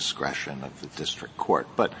limiting the discretion of the district court.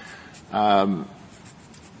 But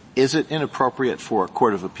is it inappropriate for a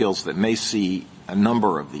court of appeals that may see a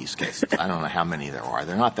number of these cases? I don't know how many there are.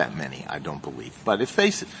 They're not that many, I don't believe. But if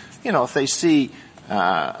they see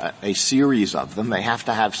a series of them, they have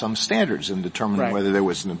to have some standards in determining whether there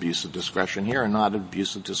was an abuse of discretion here and not an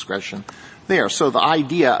abuse of discretion there. So the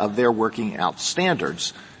idea of their working out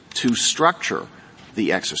standards to structure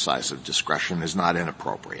the exercise of discretion is not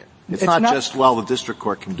inappropriate. It's not just, the district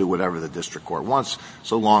court can do whatever the district court wants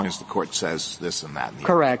so long as the court says this and that. And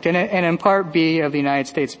correct. And in Part B of the United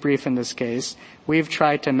States brief in this case, we've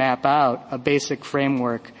tried to map out a basic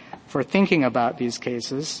framework for thinking about these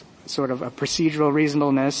cases, sort of a procedural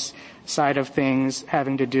reasonableness side of things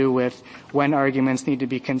having to do with when arguments need to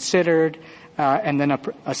be considered, and then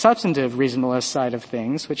a substantive reasonableness side of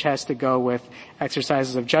things, which has to go with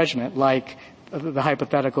exercises of judgment, like the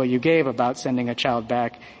hypothetical you gave about sending a child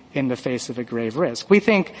back in the face of a grave risk. We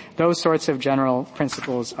think those sorts of general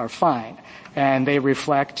principles are fine, and they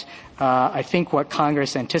reflect, I think, what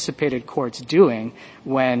Congress anticipated courts doing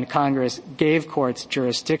when Congress gave courts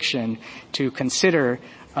jurisdiction to consider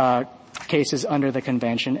cases under the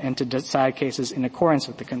Convention and to decide cases in accordance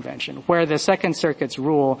with the Convention. Where the Second Circuit's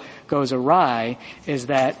rule goes awry is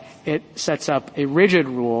that it sets up a rigid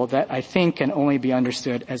rule that I think can only be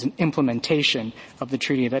understood as an implementation of the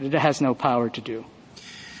treaty that it has no power to do.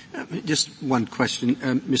 Just one question,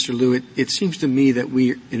 Mr. Liu. It seems to me that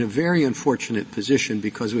we're in a very unfortunate position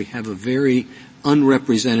because we have a very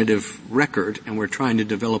unrepresentative record, and we're trying to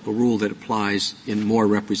develop a rule that applies in more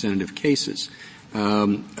representative cases.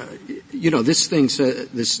 This thing,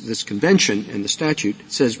 this convention and the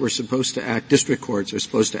statute says we're supposed to act, district courts are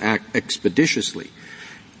supposed to act expeditiously.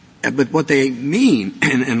 But what they mean,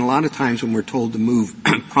 and a lot of times when we're told to move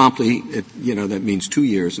promptly, that means 2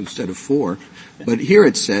 years instead of 4. But here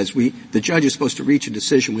it says the judge is supposed to reach a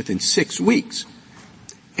decision within 6 weeks.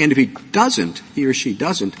 And if he or she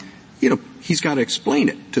doesn't, he's got to explain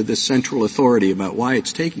it to the central authority about why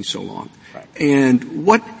it's taking so long. Right. And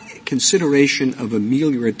what consideration of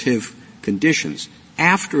ameliorative conditions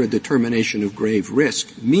after a determination of grave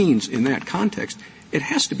risk means in that context, it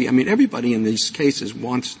has to be, everybody in these cases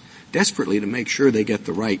wants desperately to make sure they get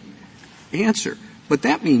the right answer. But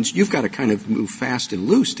that means you've got to kind of move fast and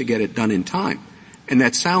loose to get it done in time. And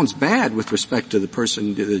that sounds bad with respect to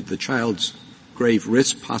the child's grave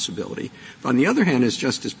risk possibility. But on the other hand, as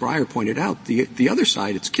Justice Breyer pointed out, the other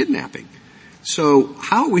side, it's kidnapping. So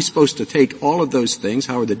how are we supposed to take all of those things,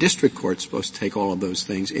 how are the district courts supposed to take all of those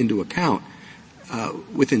things into account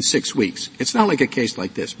within 6 weeks? It's not like a case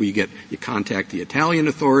like this where you contact the Italian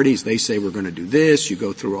authorities, they say we're going to do this, you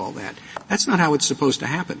go through all that. That's not how it's supposed to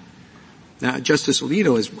happen. Now, Justice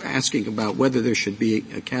Alito is asking about whether there should be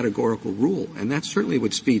a categorical rule, and that certainly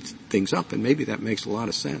would speed things up, and maybe that makes a lot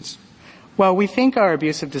of sense. Well, we think our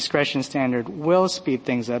abuse of discretion standard will speed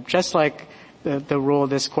things up, just like the rule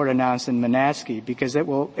this court announced in Manaski, because it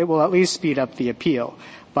will at least speed up the appeal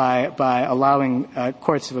by allowing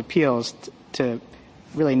courts of appeals to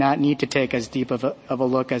really not need to take as deep of a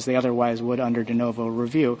look as they otherwise would under de novo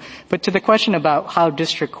review. But to the question about how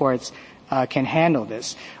district courts can handle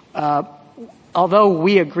this, although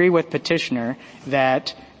we agree with petitioner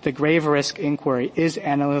that the grave risk inquiry is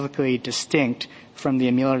analytically distinct from the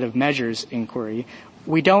ameliorative measures inquiry,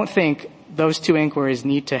 we don't think those two inquiries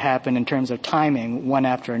need to happen in terms of timing one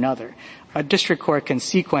after another. A district court can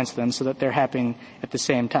sequence them so that they're happening at the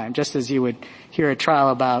same time, just as you would hear a trial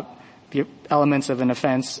about the elements of an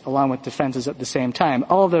offense along with defenses at the same time.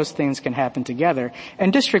 All of those things can happen together.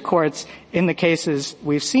 And district courts, in the cases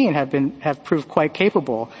we've seen, have proved quite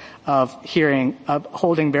capable of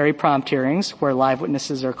holding very prompt hearings where live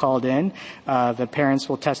witnesses are called in. The parents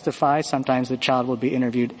will testify. Sometimes the child will be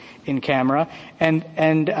interviewed in camera.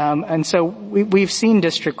 And so we've seen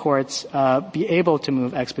district courts be able to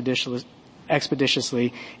move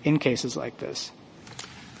expeditiously in cases like this.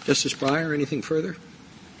 Justice Breyer, anything further?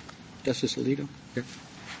 Justice Alito? Here.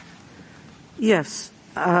 Yes.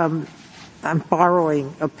 I'm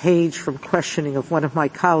borrowing a page from questioning of one of my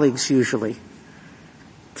colleagues usually.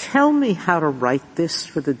 Tell me how to write this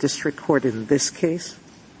for the district court in this case.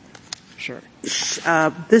 Sure.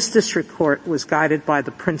 This district court was guided by the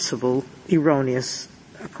principle, erroneous,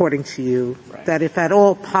 according to you, right, that if at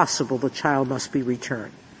all possible, the child must be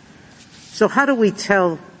returned. So how do we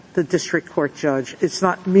tell the district court judge it's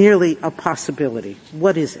not merely a possibility?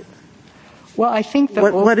 What is it? Well, I think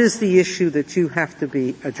what is the issue that you have to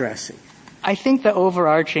be addressing? I think the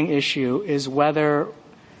overarching issue is whether,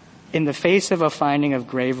 in the face of a finding of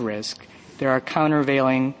grave risk, there are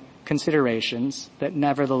countervailing considerations that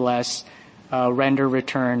nevertheless render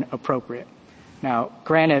return appropriate. Now,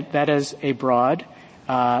 granted, that is a broad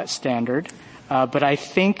standard, but I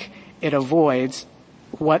think it avoids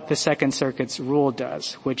what the Second Circuit's rule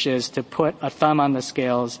does, which is to put a thumb on the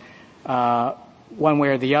scales one way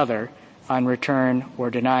or the other on return or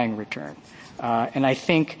denying return. And I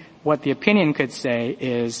think what the opinion could say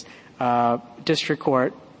is, district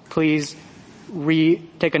court, please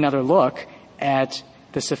take another look at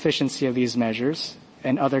the sufficiency of these measures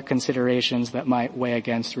and other considerations that might weigh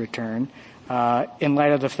against return in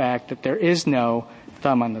light of the fact that there is no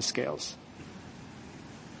thumb on the scales.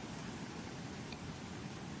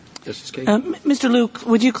 Justice Kagan? Mr. Luke,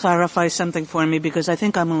 would you clarify something for me? Because I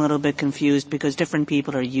think I'm a little bit confused because different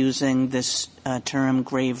people are using this term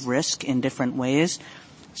grave risk in different ways.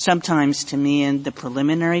 Sometimes to me in the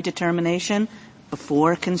preliminary determination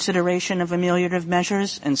before consideration of ameliorative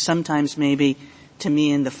measures, and sometimes maybe to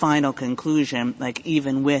me in the final conclusion, like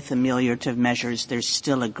even with ameliorative measures, there's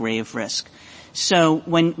still a grave risk. So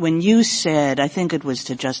when you said, I think it was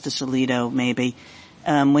to Justice Alito maybe,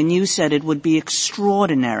 when you said it would be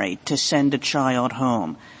extraordinary to send a child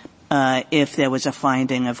home if there was a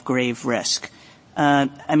finding of grave risk.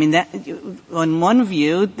 I mean, that on one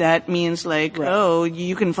view, that means like, right. Oh,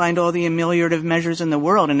 you can find all the ameliorative measures in the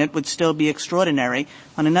world and it would still be extraordinary.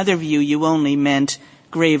 On another view, you only meant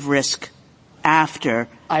grave risk after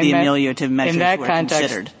the ameliorative measures were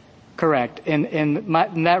considered. Correct. In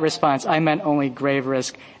that response, I meant only grave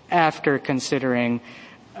risk after considering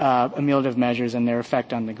ameliorative measures and their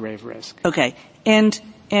effect on the grave risk. Okay. And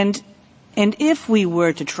if we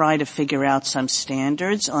were to try to figure out some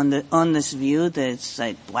standards on this view that's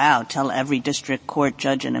like, wow, tell every district court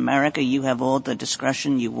judge in America you have all the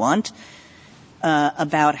discretion you want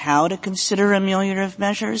about how to consider ameliorative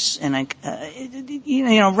measures, and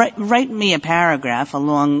write me a paragraph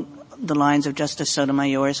along the lines of Justice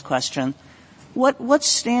Sotomayor's question. What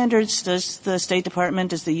standards does the State Department,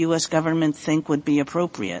 does the U.S. government think would be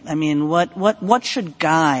appropriate? I mean, what should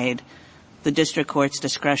guide the district court's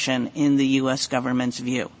discretion in the U.S. government's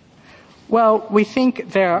view? Well, we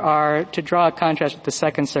think there are, to draw a contrast with the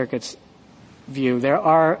Second Circuit's view, there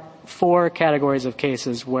are 4 categories of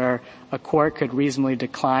cases where a court could reasonably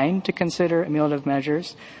decline to consider ameliorative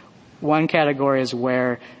measures. One category is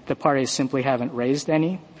where the parties simply haven't raised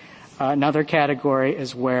any. Another category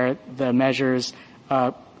is where the measures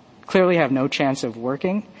clearly have no chance of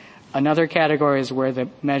working. Another category is where the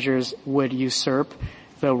measures would usurp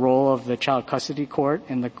the role of the child custody court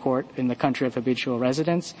in the country of habitual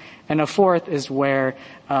residence. And a fourth is where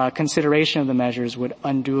consideration of the measures would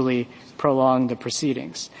unduly prolong the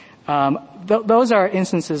proceedings. Those are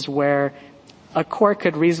instances where a court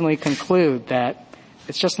could reasonably conclude that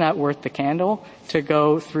it's just not worth the candle to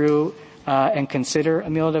go through and consider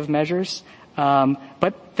ameliorative measures.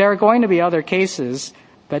 But there are going to be other cases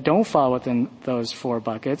that don't fall within those 4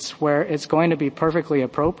 buckets where it's going to be perfectly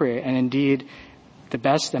appropriate and indeed the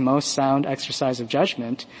best and most sound exercise of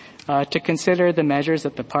judgment to consider the measures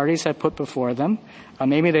that the parties have put before them.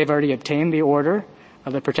 Maybe they've already obtained the order,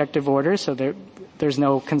 the protective order, so there's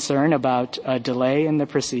no concern about a delay in the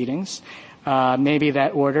proceedings. Maybe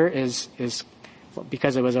that order is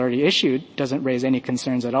because it was already issued, doesn't raise any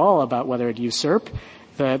concerns at all about whether it usurp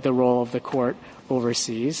the role of the court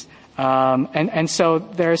overseas. And so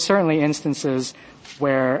there are certainly instances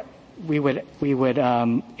where we would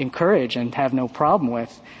encourage and have no problem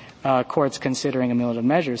with courts considering ameliorative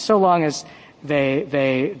measures, so long as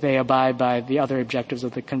they abide by the other objectives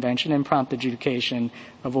of the convention and prompt adjudication,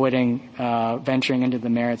 avoiding venturing into the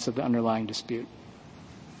merits of the underlying dispute.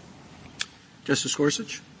 Justice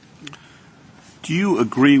Gorsuch? Do you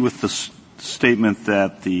agree with the statement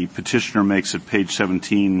that the petitioner makes at page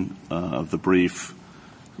 17 of the brief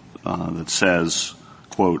that says,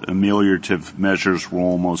 quote, ameliorative measures will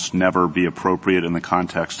almost never be appropriate in the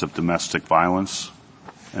context of domestic violence,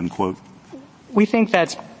 end quote? We think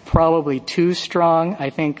that's probably too strong. I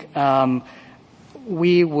think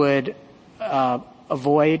we would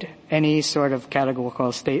avoid any sort of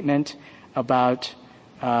categorical statement about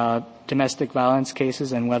domestic violence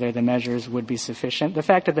cases and whether the measures would be sufficient. The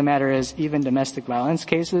fact of the matter is even domestic violence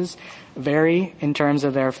cases vary in terms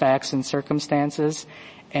of their facts and circumstances,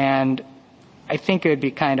 and I think it would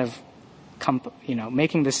be kind of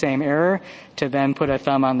making the same error to then put a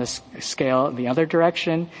thumb on the scale in the other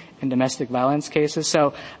direction in domestic violence cases.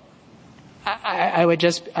 So I would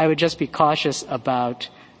just be cautious about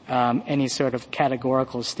any sort of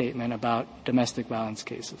categorical statement about domestic violence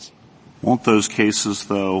cases. Won't those cases,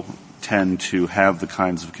 though, tend to have the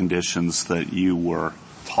kinds of conditions that you were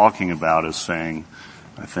talking about as saying,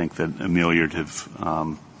 I think that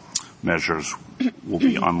ameliorative measures will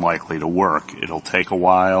be unlikely to work. It'll take a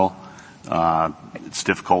while. It's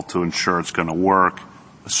difficult to ensure it's going to work.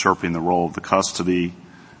 Usurping the role of the custody.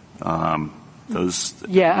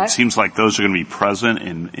 It seems like those are going to be present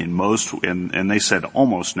in most, and they said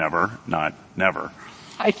almost never, not never.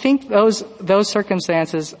 I think those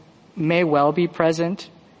circumstances may well be present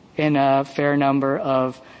in a fair number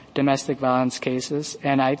of domestic violence cases,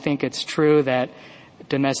 and I think it's true that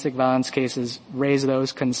domestic violence cases raise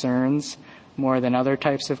those concerns more than other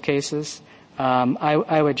types of cases.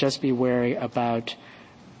 I would just be wary about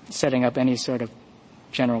setting up any sort of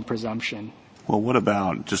general presumption. Well, what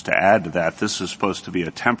about, just to add to that, this is supposed to be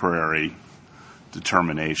a temporary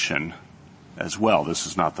determination as well. This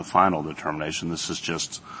is not the final determination. This is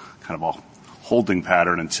just kind of a holding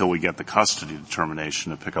pattern until we get the custody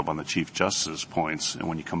determination, to pick up on the Chief Justice's points. And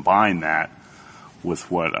when you combine that with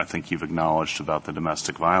what I think you've acknowledged about the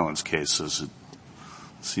domestic violence cases, it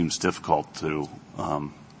seems difficult to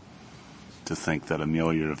think that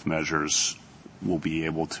ameliorative measures will be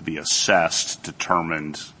able to be assessed,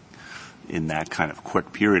 determined in that kind of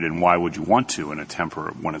quick period. And why would you want to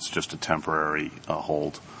when it's just a temporary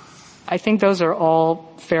hold? I think those are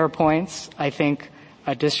all fair points. I think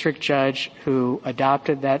a district judge who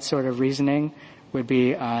adopted that sort of reasoning would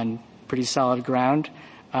be on pretty solid ground.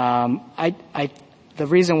 The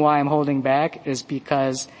reason why I'm holding back is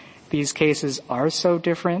because these cases are so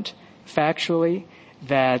different factually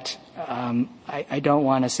that I don't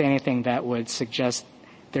want to say anything that would suggest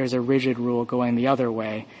there's a rigid rule going the other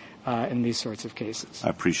way in these sorts of cases. I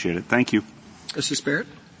appreciate it. Thank you. Justice Barrett?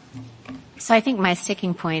 So I think my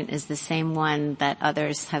sticking point is the same one that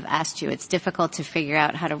others have asked you. It's difficult to figure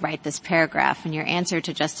out how to write this paragraph. And your answer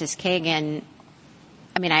to Justice Kagan,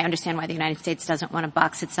 I mean, I understand why the United States doesn't want to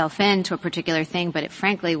box itself into a particular thing, but it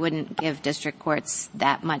frankly wouldn't give district courts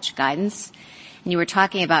that much guidance. And you were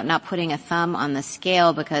talking about not putting a thumb on the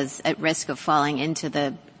scale because at risk of falling into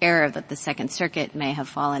the error that the Second Circuit may have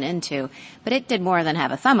fallen into. But it did more than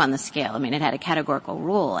have a thumb on the scale. I mean, it had a categorical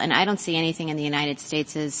rule. And I don't see anything in the United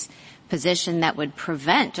States' position that would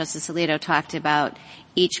prevent, Justice Alito talked about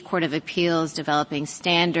each court of appeals developing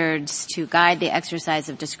standards to guide the exercise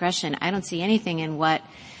of discretion. I don't see anything in what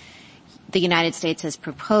the United States has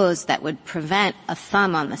proposed that would prevent a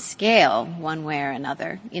thumb on the scale one way or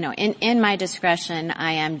another. You know, in my discretion,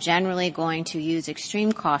 I am generally going to use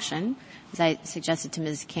extreme caution, as I suggested to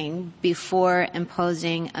Ms. King, before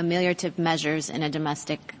imposing ameliorative measures in a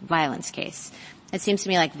domestic violence case. It seems to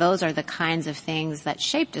me like those are the kinds of things that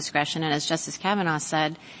shape discretion. And as Justice Kavanaugh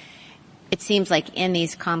said, it seems like in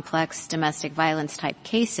these complex domestic violence type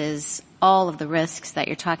cases, all of the risks that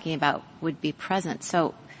you're talking about would be present.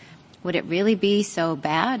 So would it really be so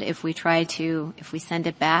bad if we send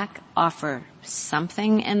it back, offer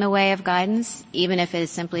something in the way of guidance, even if it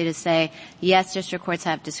is simply to say, yes, district courts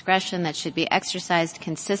have discretion that should be exercised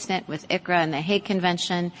consistent with ICRA and the Hague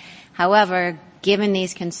Convention. However, given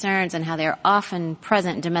these concerns and how they're often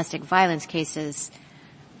present in domestic violence cases,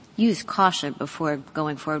 use caution before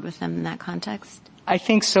going forward with them in that context? I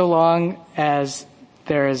think so long as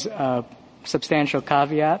there is a substantial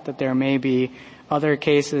caveat that there may be other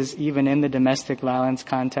cases, even in the domestic violence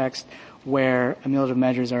context, where ameliorative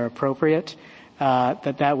measures are appropriate,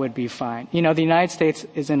 that would be fine. You know, the United States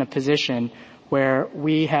is in a position where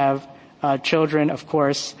we have children, of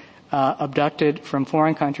course, abducted from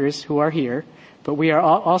foreign countries who are here, but we are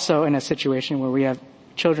also in a situation where we have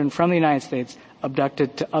children from the United States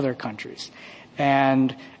abducted to other countries.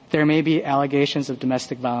 And there may be allegations of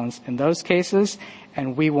domestic violence in those cases,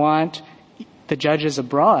 and we want the judges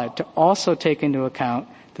abroad to also take into account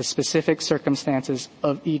the specific circumstances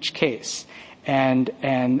of each case and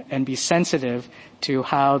be sensitive to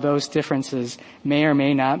how those differences may or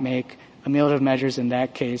may not make ameliorative measures in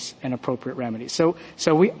that case an appropriate remedy. So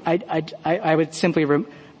I would simply,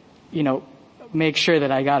 make sure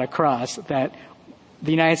that I got across that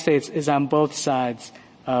the United States is on both sides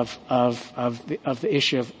of the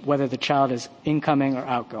issue of whether the child is incoming or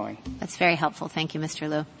outgoing. That's very helpful. Thank you, Mr.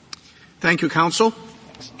 Liu. Thank you, counsel.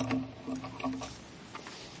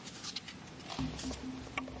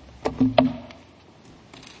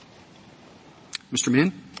 Mr.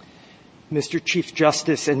 Min. Mr. Chief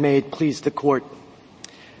Justice, and may it please the Court,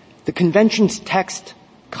 the Convention's text,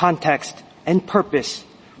 context, and purpose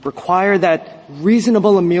require that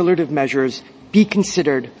reasonable ameliorative measures be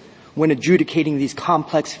considered when adjudicating these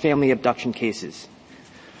complex family abduction cases.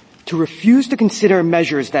 To refuse to consider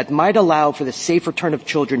measures that might allow for the safe return of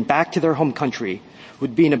children back to their home country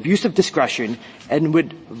would be an abuse of discretion and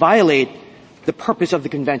would violate the purpose of the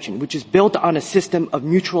Convention, which is built on a system of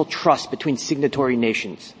mutual trust between signatory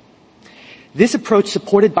nations. This approach,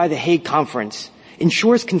 supported by the Hague Conference,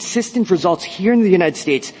 ensures consistent results here in the United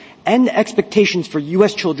States and expectations for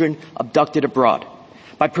U.S. children abducted abroad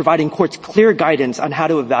by providing courts clear guidance on how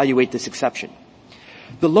to evaluate this exception.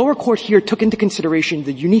 The lower court here took into consideration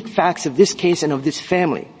the unique facts of this case and of this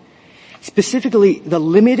family. Specifically, the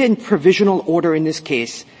limited and provisional order in this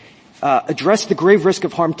case addressed the grave risk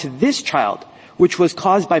of harm to this child, which was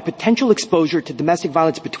caused by potential exposure to domestic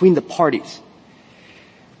violence between the parties.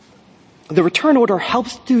 The return order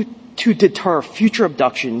helps to deter future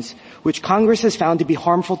abductions, which Congress has found to be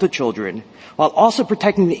harmful to children, while also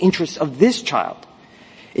protecting the interests of this child.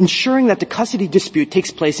 ensuring that the custody dispute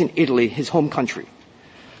takes place in Italy, his home country.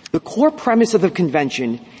 The core premise of the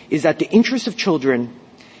Convention is that the interests of children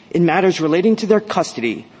in matters relating to their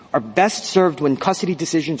custody are best served when custody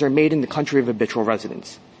decisions are made in the country of habitual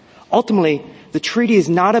residence. Ultimately, the treaty is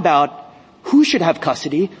not about who should have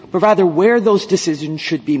custody, but rather where those decisions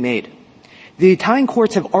should be made. The Italian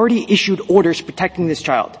courts have already issued orders protecting this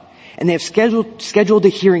child, and they have scheduled a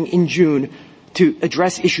hearing in June to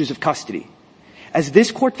address issues of custody. As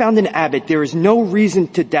this court found in Abbott, there is no reason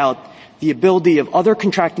to doubt the ability of other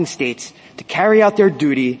contracting states to carry out their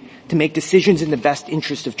duty to make decisions in the best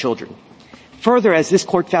interest of children. Further, as this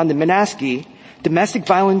court found in Manaski, domestic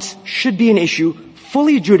violence should be an issue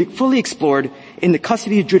fully explored in the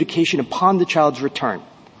custody adjudication upon the child's return.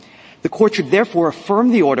 The court should therefore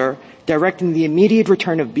affirm the order directing the immediate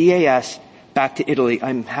return of BAS back to Italy.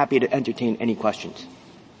 I'm happy to entertain any questions.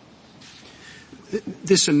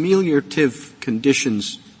 This ameliorative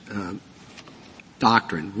conditions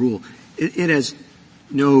doctrine, rule, it has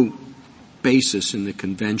no basis in the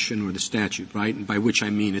convention or the statute, right? And by which I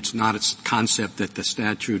mean it's not a concept that the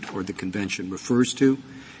statute or the convention refers to.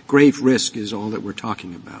 Grave risk is all that we're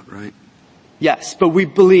talking about, right? Yes, but we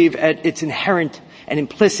believe it's inherent and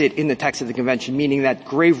implicit in the text of the convention, meaning that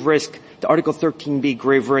grave risk, the Article 13b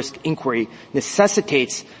grave risk inquiry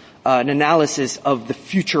necessitates an analysis of the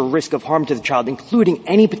future risk of harm to the child, including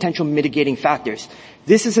any potential mitigating factors.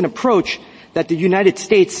 This is an approach that the United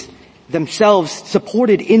States themselves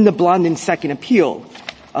supported in the Blondin second appeal.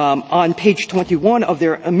 On page 21 of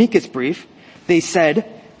their amicus brief, they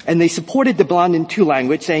said, and they supported the Blondin II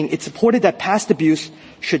language, saying it supported that past abuse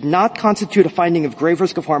should not constitute a finding of grave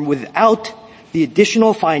risk of harm without the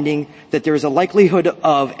additional finding that there is a likelihood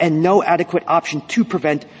of and no adequate option to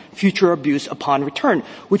prevent future abuse upon return,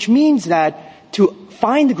 which means that to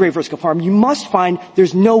find the grave risk of harm, you must find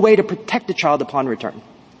there's no way to protect the child upon return.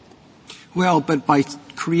 Well, but by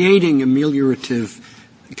creating ameliorative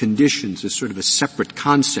conditions as sort of a separate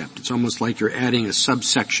concept, it's almost like you're adding a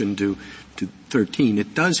subsection to 13.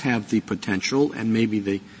 It does have the potential and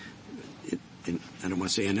maybe I don't want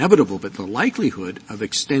to say inevitable, but the likelihood of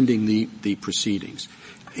extending the proceedings.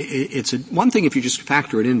 It's one thing if you just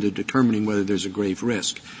factor it into determining whether there's a grave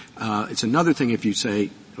risk. It's another thing if you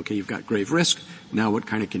say, okay, you've got grave risk, now what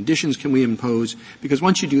kind of conditions can we impose? Because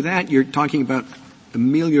once you do that, you're talking about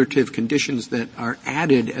ameliorative conditions that are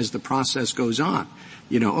added as the process goes on.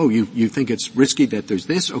 You think it's risky that there's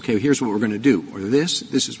this, okay, here's what we're going to do. Or this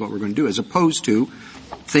is what we're going to do, as opposed to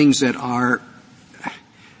things that are,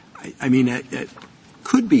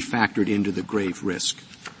 could be factored into the grave risk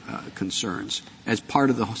concerns as part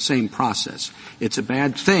of the same process. It's a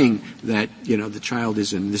bad thing that, the child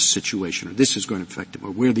is in this situation, or this is going to affect him,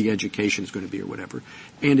 or where the education is going to be, or whatever.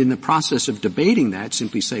 And in the process of debating that,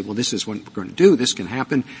 simply say, well, this is what we're going to do, this can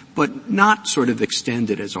happen, but not sort of extend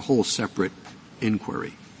it as a whole separate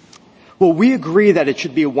inquiry. Well, we agree that it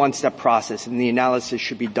should be a one-step process, and the analysis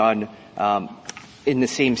should be done in the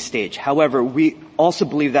same stage. However, we also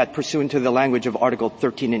believe that pursuant to the language of Article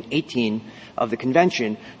 13 and 18 of the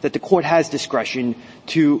Convention, that the court has discretion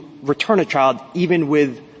to return a child even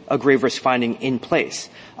with a grave risk finding in place.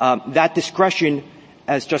 That discretion,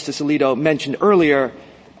 as Justice Alito mentioned earlier,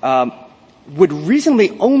 would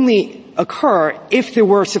reasonably only occur if there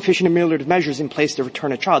were sufficient ameliorative measures in place to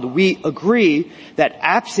return a child. We agree that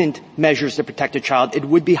absent measures to protect a child, it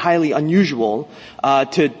would be highly unusual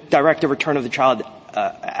to direct a return of the child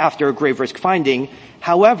after a grave risk finding.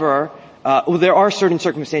 However, there are certain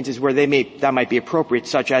circumstances where that might be appropriate,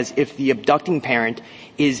 such as if the abducting parent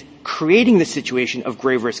is creating the situation of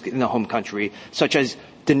grave risk in the home country, such as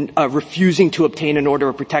refusing to obtain an order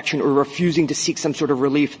of protection or refusing to seek some sort of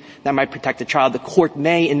relief that might protect the child. The court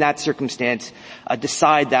may, in that circumstance,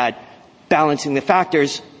 decide that balancing the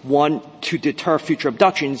factors, one, to deter future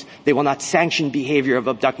abductions, they will not sanction behavior of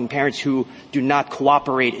abducting parents who do not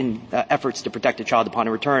cooperate in efforts to protect a child upon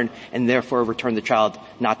a return, and therefore return the child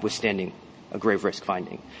notwithstanding a grave risk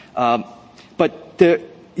finding. But the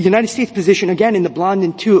United States position, again, in the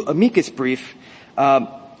Blondin II amicus brief,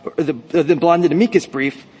 the Blondin amicus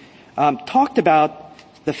brief, talked about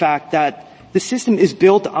the fact that the system is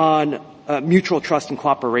built on mutual trust and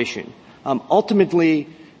cooperation. Ultimately,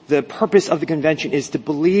 the purpose of the convention is to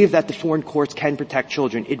believe that the foreign courts can protect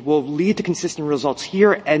children. It will lead to consistent results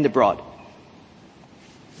here and abroad.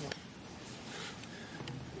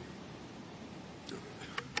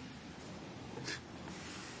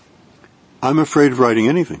 I'm afraid of writing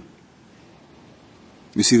anything.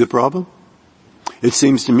 You see the problem? It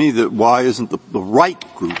seems to me that why isn't the right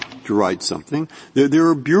group to write something? There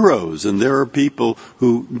are bureaus and there are people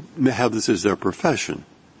who have this as their profession.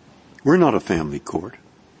 We're not a family court.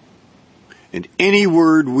 And any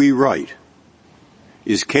word we write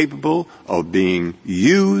is capable of being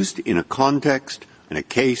used in a context, in a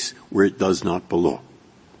case where it does not belong.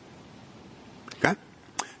 Okay?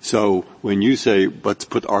 So when you say, let's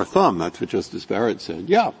put our thumb, that's what Justice Barrett said.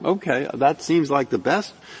 Yeah, okay, that seems like the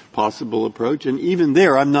best possible approach. And even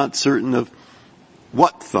there, I'm not certain of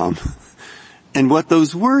what thumb and what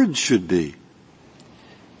those words should be.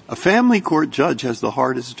 A family court judge has the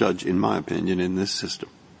hardest judge, in my opinion, in this system.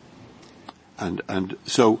 And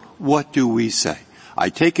so what do we say? I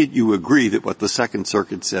take it you agree that what the Second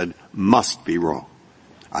Circuit said must be wrong.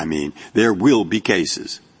 I mean, there will be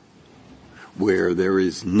cases where there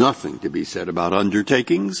is nothing to be said about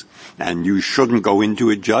undertakings, and you shouldn't go into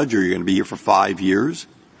a judge or you're going to be here for 5 years,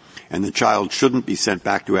 and the child shouldn't be sent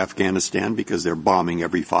back to Afghanistan because they're bombing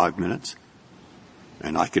every 5 minutes.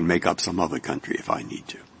 And I can make up some other country if I need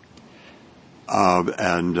to.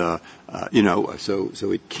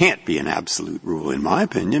 So it can't be an absolute rule, in my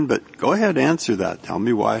opinion, but go ahead, answer that. Tell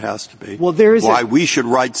me why it has to be. Well, why we should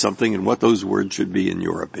write something and what those words should be, in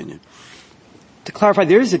your opinion. To clarify,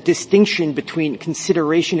 there is a distinction between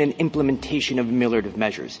consideration and implementation of ameliorative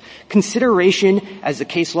measures. Consideration, as the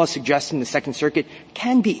case law suggests in the Second Circuit,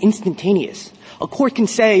 can be instantaneous. A court can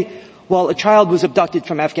say, well, a child was abducted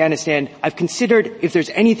from Afghanistan. I've considered if there's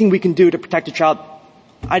anything we can do to protect a child.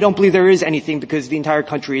 I don't believe there is anything because the entire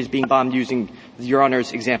country is being bombed, using Your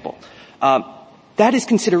Honor's example. That is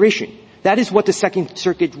consideration. That is what the Second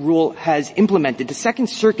Circuit rule has implemented. The Second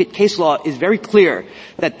Circuit case law is very clear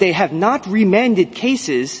that they have not remanded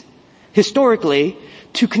cases historically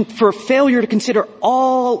for failure to consider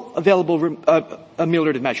all available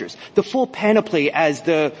ameliorative measures. The full panoply, as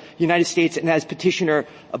the United States and as petitioner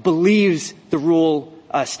believes the rule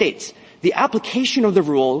states. The application of the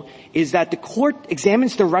rule is that the court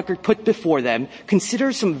examines the record put before them,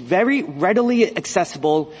 considers some very readily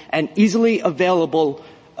accessible and easily available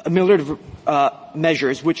ameliorative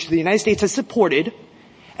measures, which the United States has supported,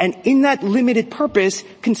 and in that limited purpose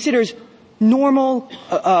considers normal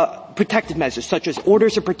protective measures, such as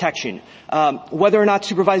orders of protection, whether or not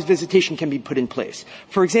supervised visitation can be put in place.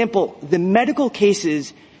 For example, the medical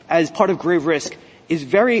cases as part of grave risk is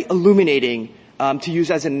very illuminating, to use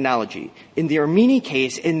as an analogy. In the Armeni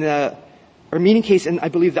case, and I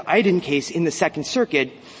believe the Aydin case in the Second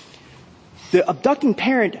Circuit, the abducting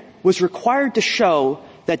parent was required to show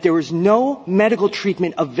that there was no medical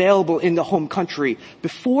treatment available in the home country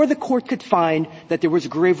before the court could find that there was a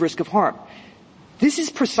grave risk of harm. This is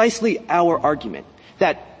precisely our argument,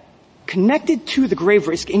 that connected to the grave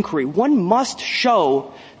risk inquiry, one must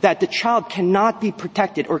show that the child cannot be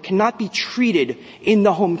protected or cannot be treated in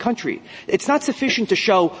the home country. It's not sufficient to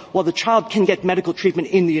show, well, the child can get medical treatment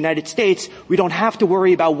in the United States. We don't have to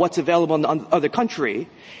worry about what's available in the other country.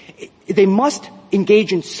 They must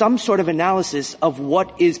engage in some sort of analysis of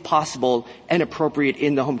what is possible and appropriate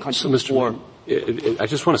in the home country. So, Mr. Liu, I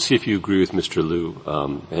just want to see if you agree with Mr. Liu.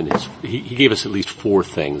 He gave us at least 4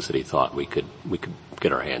 things that he thought we could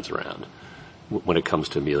get our hands around when it comes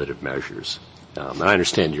to ameliorative measures. And I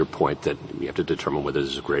understand your point that we have to determine whether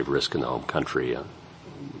there's a grave risk in the home country,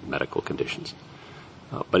 medical conditions.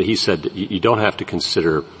 But he said that you don't have to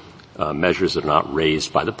consider measures that are not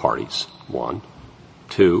raised by the parties. 1,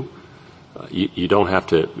 2, you don't have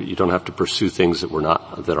to pursue things that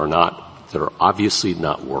are obviously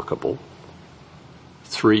not workable.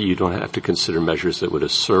 3, you don't have to consider measures that would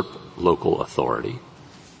usurp local authority.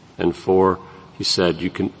 And 4, he said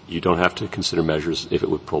you don't have to consider measures if it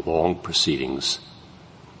would prolong proceedings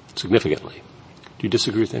significantly. Do you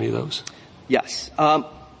disagree with any of those? Yes.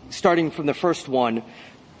 Starting from the first one,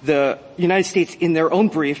 the United States in their own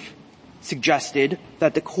brief suggested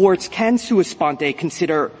that the courts can sua sponte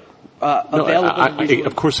consider available.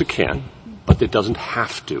 Of course it can, but it doesn't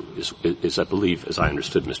have to, is I believe, as I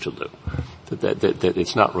understood Mr. Liu, that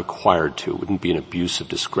it's not required to. It wouldn't be an abuse of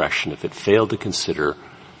discretion if it failed to consider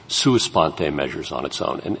sua sponte measures on its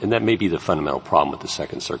own. And that may be the fundamental problem with the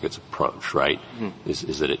Second Circuit's approach, right? Mm-hmm.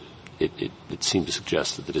 Is that it seemed to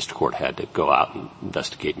suggest that the district court had to go out and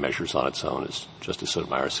investigate measures on its own, as Justice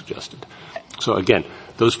Sotomayor suggested. So again,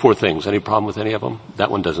 those 4 things, any problem with any of them?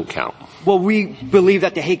 That one doesn't count. Well, we believe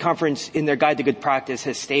that the Hague Conference, in their Guide to Good Practice,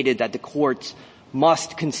 has stated that the courts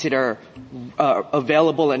must consider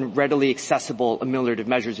available and readily accessible ameliorative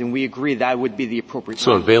measures, and we agree that would be the appropriate.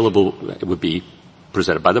 So available would be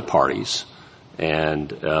presented by the parties,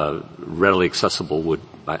 and readily accessible would,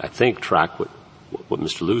 I think, track what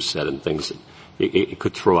Mr. Liu said, and things that it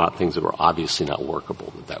could throw out things that were obviously not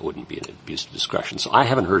workable. That wouldn't be an abuse of discretion. So I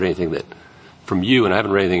haven't heard anything from you, and I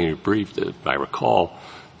haven't read anything in your brief that I recall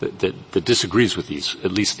that disagrees with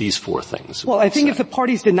at least these four things. Well, I think if the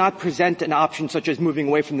parties did not present an option such as moving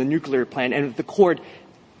away from the nuclear plan, and if the court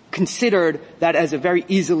considered that as a very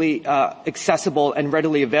easily accessible and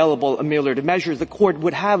readily available ameliorative measure, the court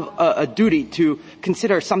would have a duty to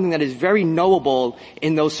consider something that is very knowable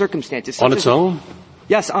in those circumstances. On its own?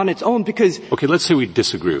 Yes, on its own, because... Okay, let's say we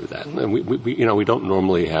disagree with that. And we don't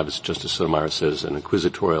normally have, as Justice Sotomayor says, an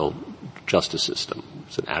inquisitorial justice system.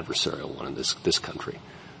 It's an adversarial one in this country.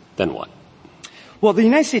 Then what? Well, the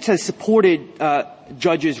United States has supported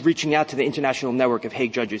judges reaching out to the International Network of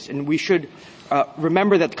Hague Judges, and we should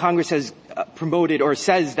remember that Congress has promoted or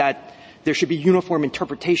says that there should be uniform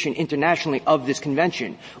interpretation internationally of this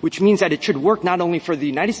convention, which means that it should work not only for the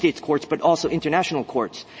United States courts but also international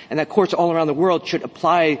courts, and that courts all around the world should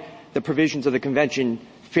apply the provisions of the convention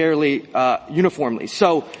fairly uniformly.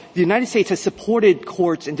 So the United States has supported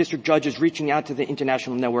courts and district judges reaching out to the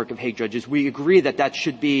International Network of Hague Judges. We agree that that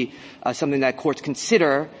should be something that courts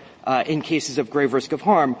consider in cases of grave risk of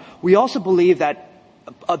harm. We also believe that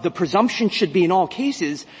the presumption should be in all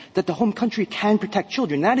cases that the home country can protect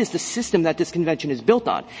children. That is the system that this convention is built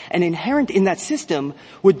on. And inherent in that system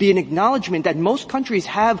would be an acknowledgement that most countries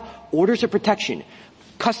have orders of protection,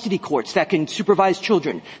 custody courts that can supervise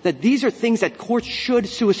children, that these are things that courts should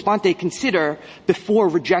sua sponte consider before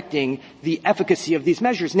rejecting the efficacy of these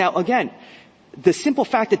measures. Now, again, the simple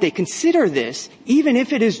fact that they consider this, even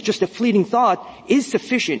if it is just a fleeting thought, is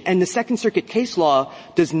sufficient, and the Second Circuit case law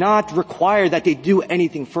does not require that they do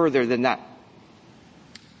anything further than that.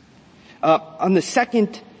 On the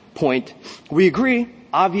second point, we agree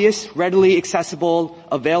obvious, readily accessible,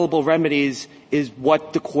 available remedies is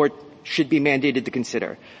what the court should be mandated to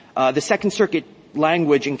consider. The Second Circuit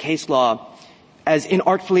language in case law, as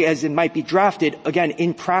inartfully as it might be drafted, again,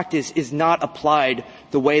 in practice is not applied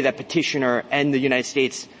the way that petitioner and the United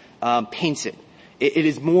States paints it. It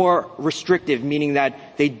is more restrictive, meaning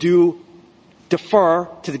that they do defer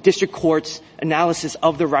to the district court's analysis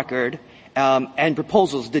of the record and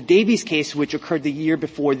proposals. The Davies case, which occurred the year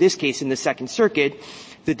before this case in the Second Circuit,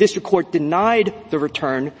 the district court denied the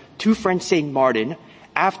return to French St. Martin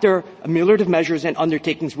after ameliorative measures and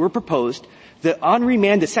undertakings were proposed. On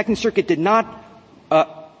remand, the Second Circuit did not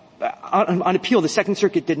on appeal, the Second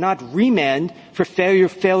Circuit did not remand for failure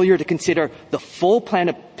to consider the full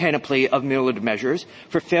panoply of ameliorative measures,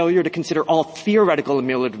 for failure to consider all theoretical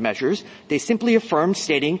ameliorative measures. They simply affirmed,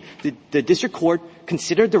 stating that the district court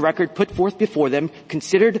considered the record put forth before them,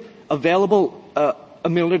 considered available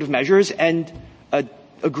ameliorative measures, and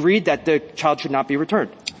agreed that the child should not be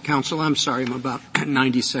returned. Counsel, I'm sorry, I'm about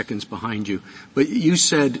 90 seconds behind you. But you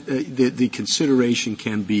said the consideration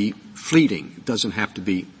can be fleeting. It doesn't have to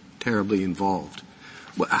be terribly involved.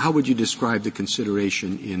 How would you describe the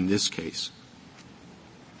consideration in this case?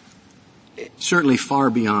 Certainly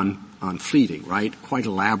far beyond fleeting, right? Quite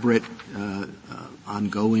elaborate,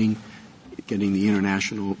 ongoing, getting the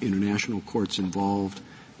international courts involved.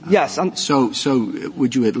 Yes. So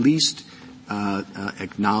would you at least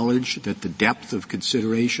acknowledge that the depth of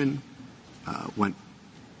consideration went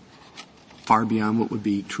far beyond what would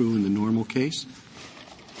be true in the normal case?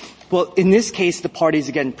 Well, in this case, the parties,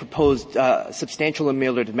 again, proposed substantial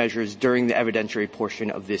ameliorative measures during the evidentiary portion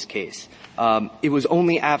of this case. It was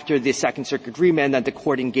only after the Second Circuit remand that the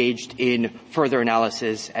court engaged in further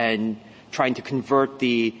analysis and trying to convert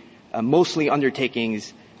the mostly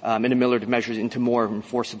undertakings and ameliorative measures into more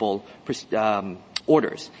enforceable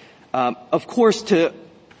orders. Of course, to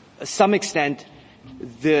some extent,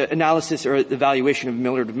 the analysis or the evaluation of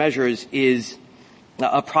ameliorative measures is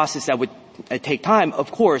a process that would take time, of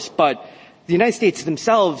course, but the United States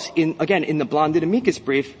themselves, in the Blondin amicus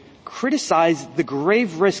brief, criticized the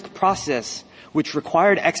grave risk process which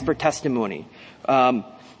required expert testimony, and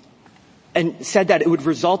said that it would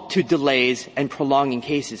result to delays and prolonging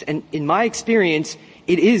cases. And in my experience,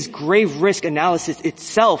 it is grave risk analysis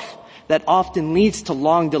itself that often leads to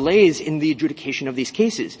long delays in the adjudication of these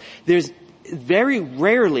cases. Very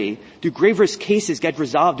rarely do grave risk cases get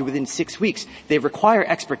resolved within 6 weeks. They require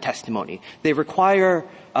expert testimony. They require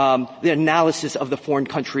the analysis of the foreign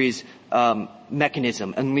country's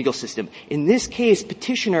mechanism and legal system. In this case,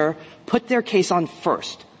 petitioner put their case on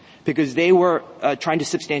first because they were trying to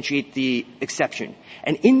substantiate the exception.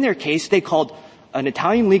 And in their case, they called an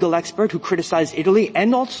Italian legal expert who criticized Italy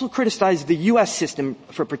and also criticized the U.S. system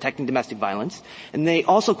for protecting domestic violence. And they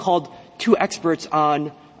also called 2 experts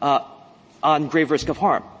on grave risk of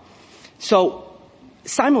harm. So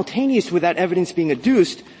simultaneous with that evidence being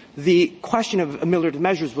adduced, the question of ameliorative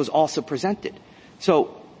measures was also presented.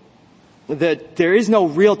 So there is no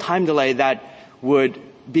real time delay that would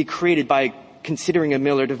be created by considering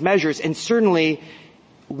ameliorative measures, and certainly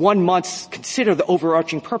one must consider the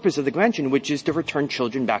overarching purpose of the convention, which is to return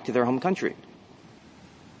children back to their home country.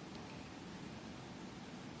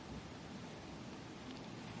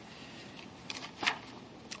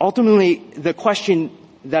 Ultimately, the question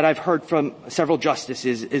that I've heard from several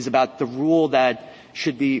justices is about the rule that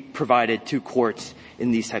should be provided to courts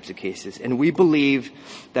in these types of cases. And we believe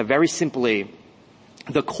that very simply,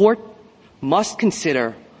 the court must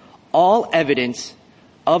consider all evidence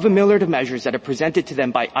of ameliorative measures that are presented to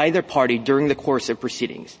them by either party during the course of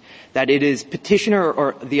proceedings. That it is petitioner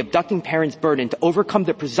or the abducting parent's burden to overcome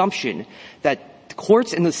the presumption that the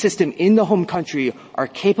courts and the system in the home country are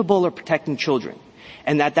capable of protecting children.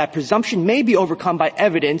 And that presumption may be overcome by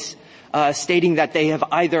evidence stating that they have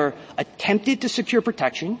either attempted to secure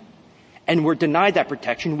protection and were denied that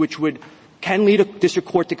protection, which can lead a district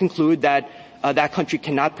court to conclude that that country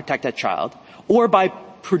cannot protect that child, or by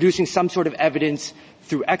producing some sort of evidence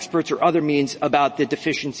through experts or other means about the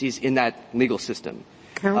deficiencies in that legal system.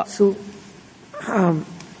 Counsel,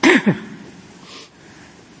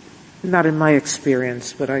 not in my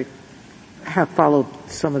experience, but I have followed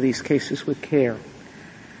some of these cases with care.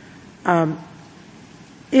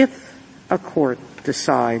 If a court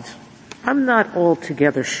decides, I'm not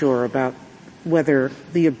altogether sure about whether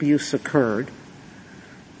the abuse occurred,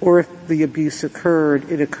 or if the abuse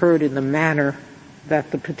occurred, it occurred in the manner that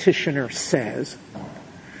the petitioner says,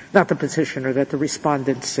 not the petitioner, that the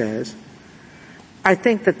respondent says, I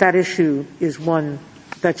think that issue is one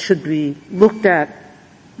that should be looked at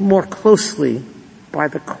more closely by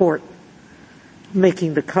the court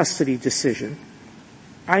making the custody decision.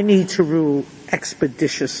 I need to rule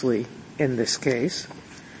expeditiously in this case.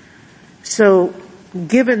 So,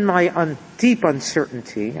 given my deep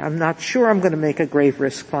uncertainty, I'm not sure I'm going to make a grave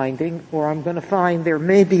risk finding, or I'm going to find there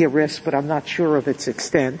may be a risk, but I'm not sure of its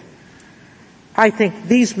extent. I think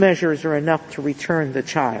these measures are enough to return the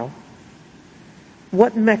child.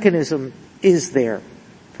 What mechanism is there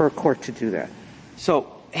for a court to do that?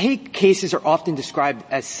 So, Hague cases are often described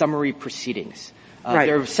as summary proceedings. Right.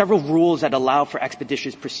 There are several rules that allow for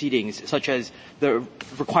expeditious proceedings, such as the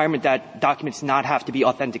requirement that documents not have to be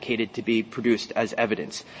authenticated to be produced as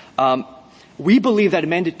evidence. We believe that a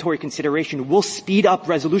mandatory consideration will speed up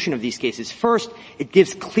resolution of these cases. First, it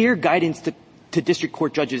gives clear guidance to district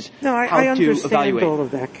court judges how to evaluate. I understand all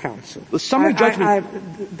of that, counsel. The summary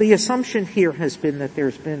judgment. The assumption here has been that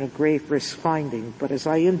there's been a grave risk finding, but as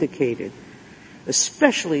I indicated,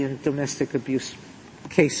 especially in domestic abuse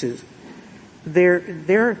cases,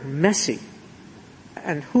 they're messy.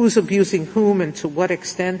 And who's abusing whom and to what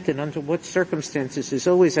extent and under what circumstances is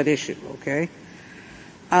always at issue, okay?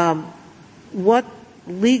 What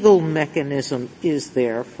legal mechanism is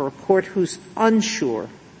there for a court who's unsure?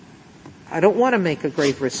 I don't want to make a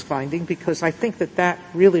grave risk finding because I think that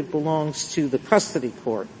really belongs to the custody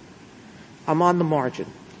court. I'm on the margin.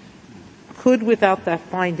 Could, without that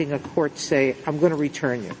finding, a court say, I'm going to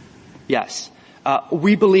return you? Yes.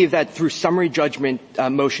 We believe that through summary judgment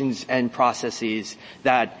motions and processes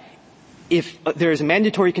that if there is a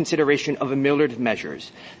mandatory consideration of ameliorative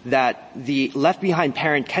measures, that the left-behind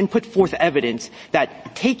parent can put forth evidence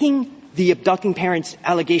that taking the abducting parent's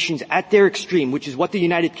allegations at their extreme, which is what the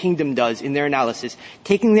United Kingdom does in their analysis,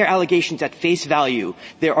 taking their allegations at face value,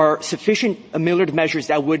 there are sufficient ameliorative measures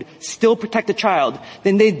that would still protect the child,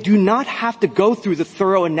 then they do not have to go through the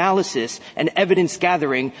thorough analysis and evidence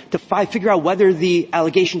gathering to figure out whether the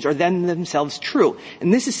allegations are themselves true.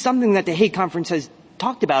 And this is something that the Hague Conference has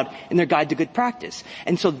talked about in their Guide to Good Practice.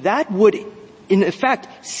 And so that would, in effect,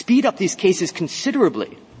 speed up these cases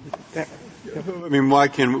considerably. I mean,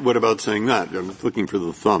 what about saying that? I'm looking for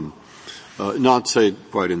the thumb. Not say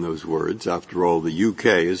quite in those words. After all, the UK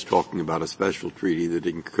is talking about a special treaty that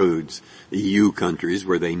includes EU countries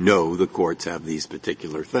where they know the courts have these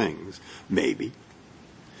particular things. Maybe.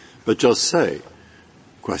 But just say,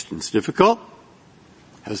 question's difficult,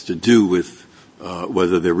 has to do with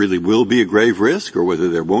whether there really will be a grave risk or whether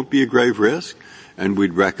there won't be a grave risk, and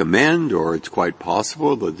we'd recommend, or it's quite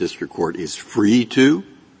possible, the district court is free to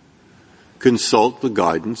consult the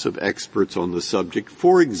guidance of experts on the subject.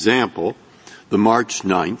 For example, the March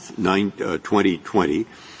 9th, 2020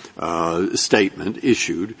 statement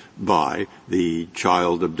issued by the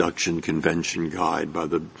Child Abduction Convention Guide, by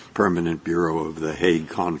the Permanent Bureau of the Hague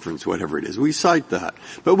Conference, whatever it is. We cite that.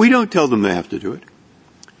 But we don't tell them they have to do it.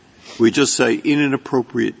 We just say, in an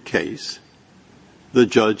appropriate case, the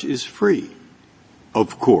judge is free,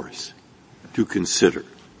 of course, to consider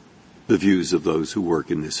the views of those who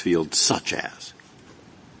work in this field, such as.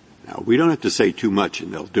 Now, we don't have to say too much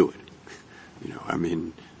and they'll do it.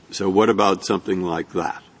 So what about something like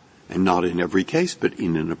that? And not in every case, but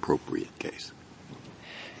in an appropriate case.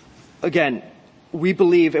 again, we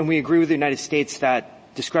believe and we agree with the United States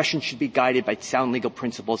that discretion should be guided by sound legal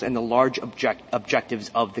principles and the large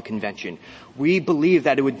objectives of the Convention. We believe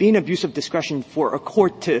that it would be an abuse of discretion for a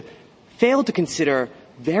court to fail to consider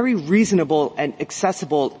very reasonable and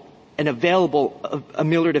accessible and available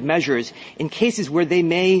ameliorative measures in cases where they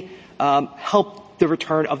may help the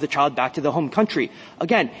return of the child back to the home country.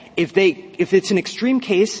 Again, if it's an extreme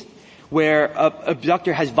case where an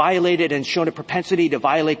abductor has violated and shown a propensity to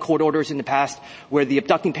violate court orders in the past, where the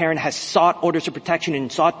abducting parent has sought orders of protection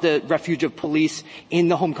and sought the refuge of police in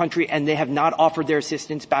the home country and they have not offered their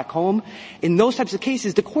assistance back home, in those types of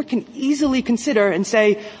cases, the court can easily consider and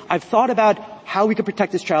say, I've thought about how we can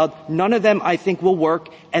protect this child. None of them, I think, will work,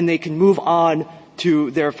 and they can move on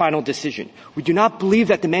to their final decision. We do not believe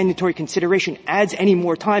that the mandatory consideration adds any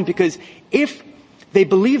more time, because if they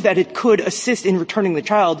believe that it could assist in returning the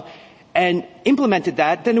child and implemented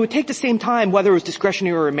that, then it would take the same time whether it was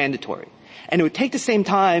discretionary or mandatory. And it would take the same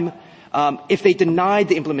time if they denied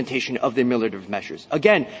the implementation of the ameliorative measures.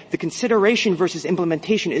 Again, the consideration versus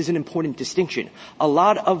implementation is an important distinction. A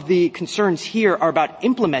lot of the concerns here are about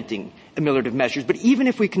implementing ameliorative measures, but even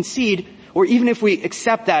if we concede or even if we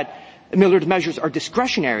accept that ameliorative measures are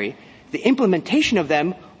discretionary, the implementation of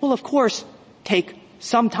them will, of course, take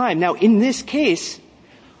some time. Now, in this case,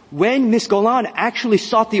 when Ms. Golan actually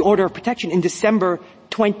sought the order of protection in December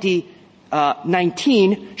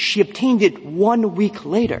 2019, she obtained it 1 week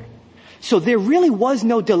later. So there really was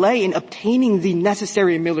no delay in obtaining the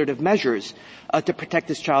necessary ameliorative measures to protect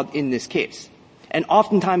this child in this case. And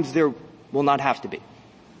oftentimes there will not have to be.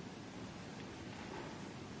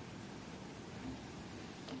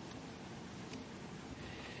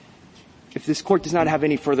 If this court does not have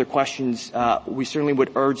any further questions, we certainly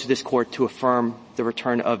would urge this court to affirm the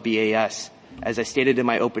return of BAS. As I stated in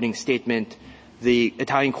my opening statement, the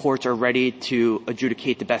Italian courts are ready to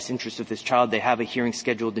adjudicate the best interests of this child. They have a hearing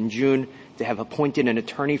scheduled in June. They have appointed an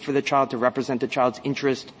attorney for the child to represent the child's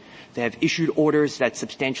interest. They have issued orders that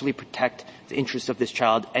substantially protect the interests of this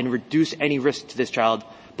child and reduce any risk to this child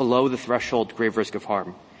below the threshold grave risk of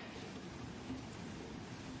harm.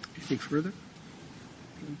 Anything further?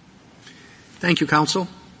 Thank you, counsel.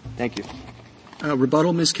 Thank you.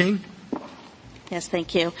 Rebuttal, Ms. King? Yes,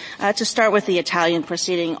 thank you. To start with the Italian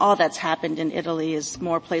proceeding, all that's happened in Italy is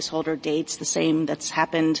more placeholder dates, the same that's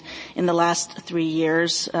happened in the last 3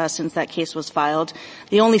 years since that case was filed.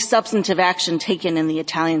 The only substantive action taken in the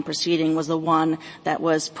Italian proceeding was the one that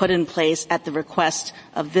was put in place at the request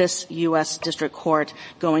of this U.S. District Court,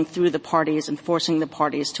 going through the parties and forcing the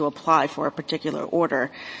parties to apply for a particular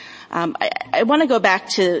order. I want to go back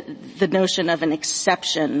to the notion of an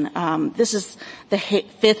exception. This is the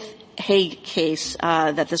fifth Hague case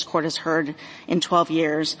that this court has heard in 12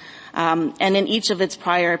 years. And in each of its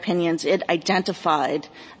prior opinions, it identified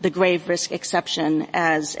the grave risk exception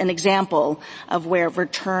as an example of where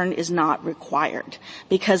return is not required,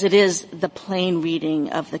 because it is the plain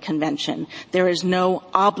reading of the convention. There is no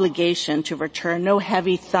obligation to return, no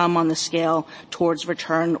heavy thumb on the scale towards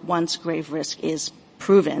return once grave risk is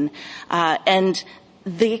proven. And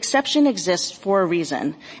the exception exists for a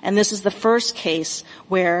reason. And this is the first case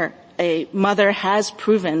where a mother has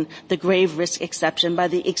proven the grave risk exception by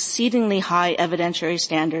the exceedingly high evidentiary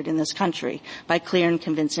standard in this country, by clear and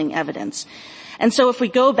convincing evidence. And so if we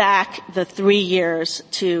go back the 3 years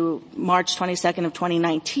to March 22nd of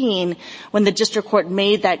 2019, when the district court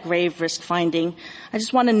made that grave risk finding, I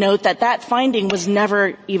just want to note that that finding was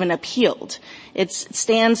never even appealed. It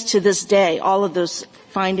stands to this day, all of those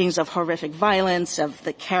findings of horrific violence, of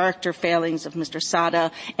the character failings of Mr.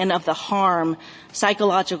 Sada, and of the harm,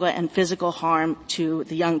 psychological and physical harm to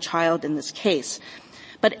the young child in this case.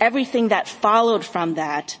 But everything that followed from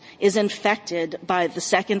that is infected by the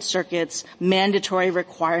Second Circuit's mandatory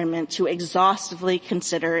requirement to exhaustively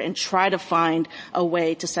consider and try to find a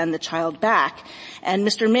way to send the child back. And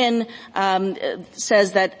Mr. Min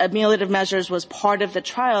says that ameliorative measures was part of the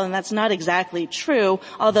trial, and that's not exactly true.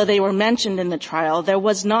 Although they were mentioned in the trial, there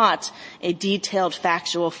was not a detailed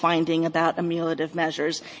factual finding about ameliorative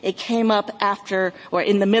measures. It came up after or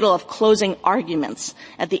in the middle of closing arguments.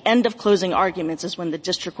 At the end of closing arguments is when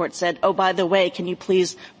the district court said, oh, by the way, can you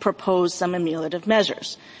please propose some ameliorative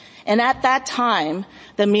measures? And at that time,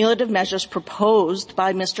 the ameliorative measures proposed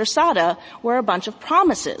by Mr. Sada were a bunch of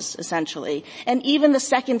promises, essentially. And even the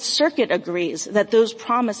Second Circuit agrees that those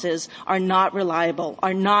promises are not reliable,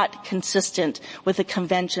 are not consistent with the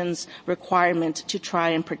Convention's requirement to try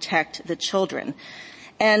and protect the children.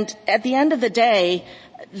 And at the end of the day,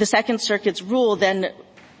 the Second Circuit's rule then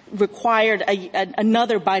required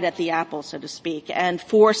another bite at the apple, so to speak, and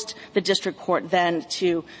forced the district court then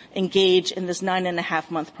to engage in this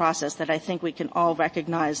 9.5-month process that I think we can all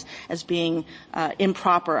recognize as being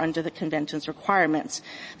improper under the Convention's requirements.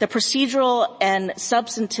 The procedural and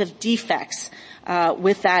substantive defects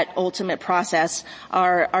with that ultimate process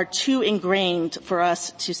are too ingrained for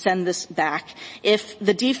us to send this back. If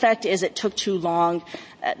the defect is it took too long,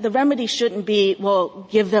 the remedy shouldn't be, well,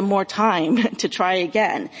 give them more time to try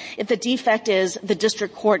again. If the defect is the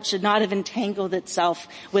district court should not have entangled itself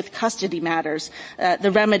with custody matters,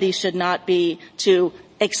 the remedy should not be to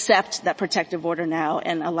accept that protective order now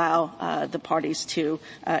and allow the parties to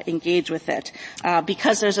engage with it.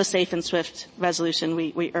 Because there's a safe and swift resolution,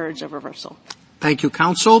 we urge a reversal. Thank you,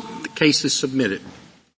 counsel. The case is submitted.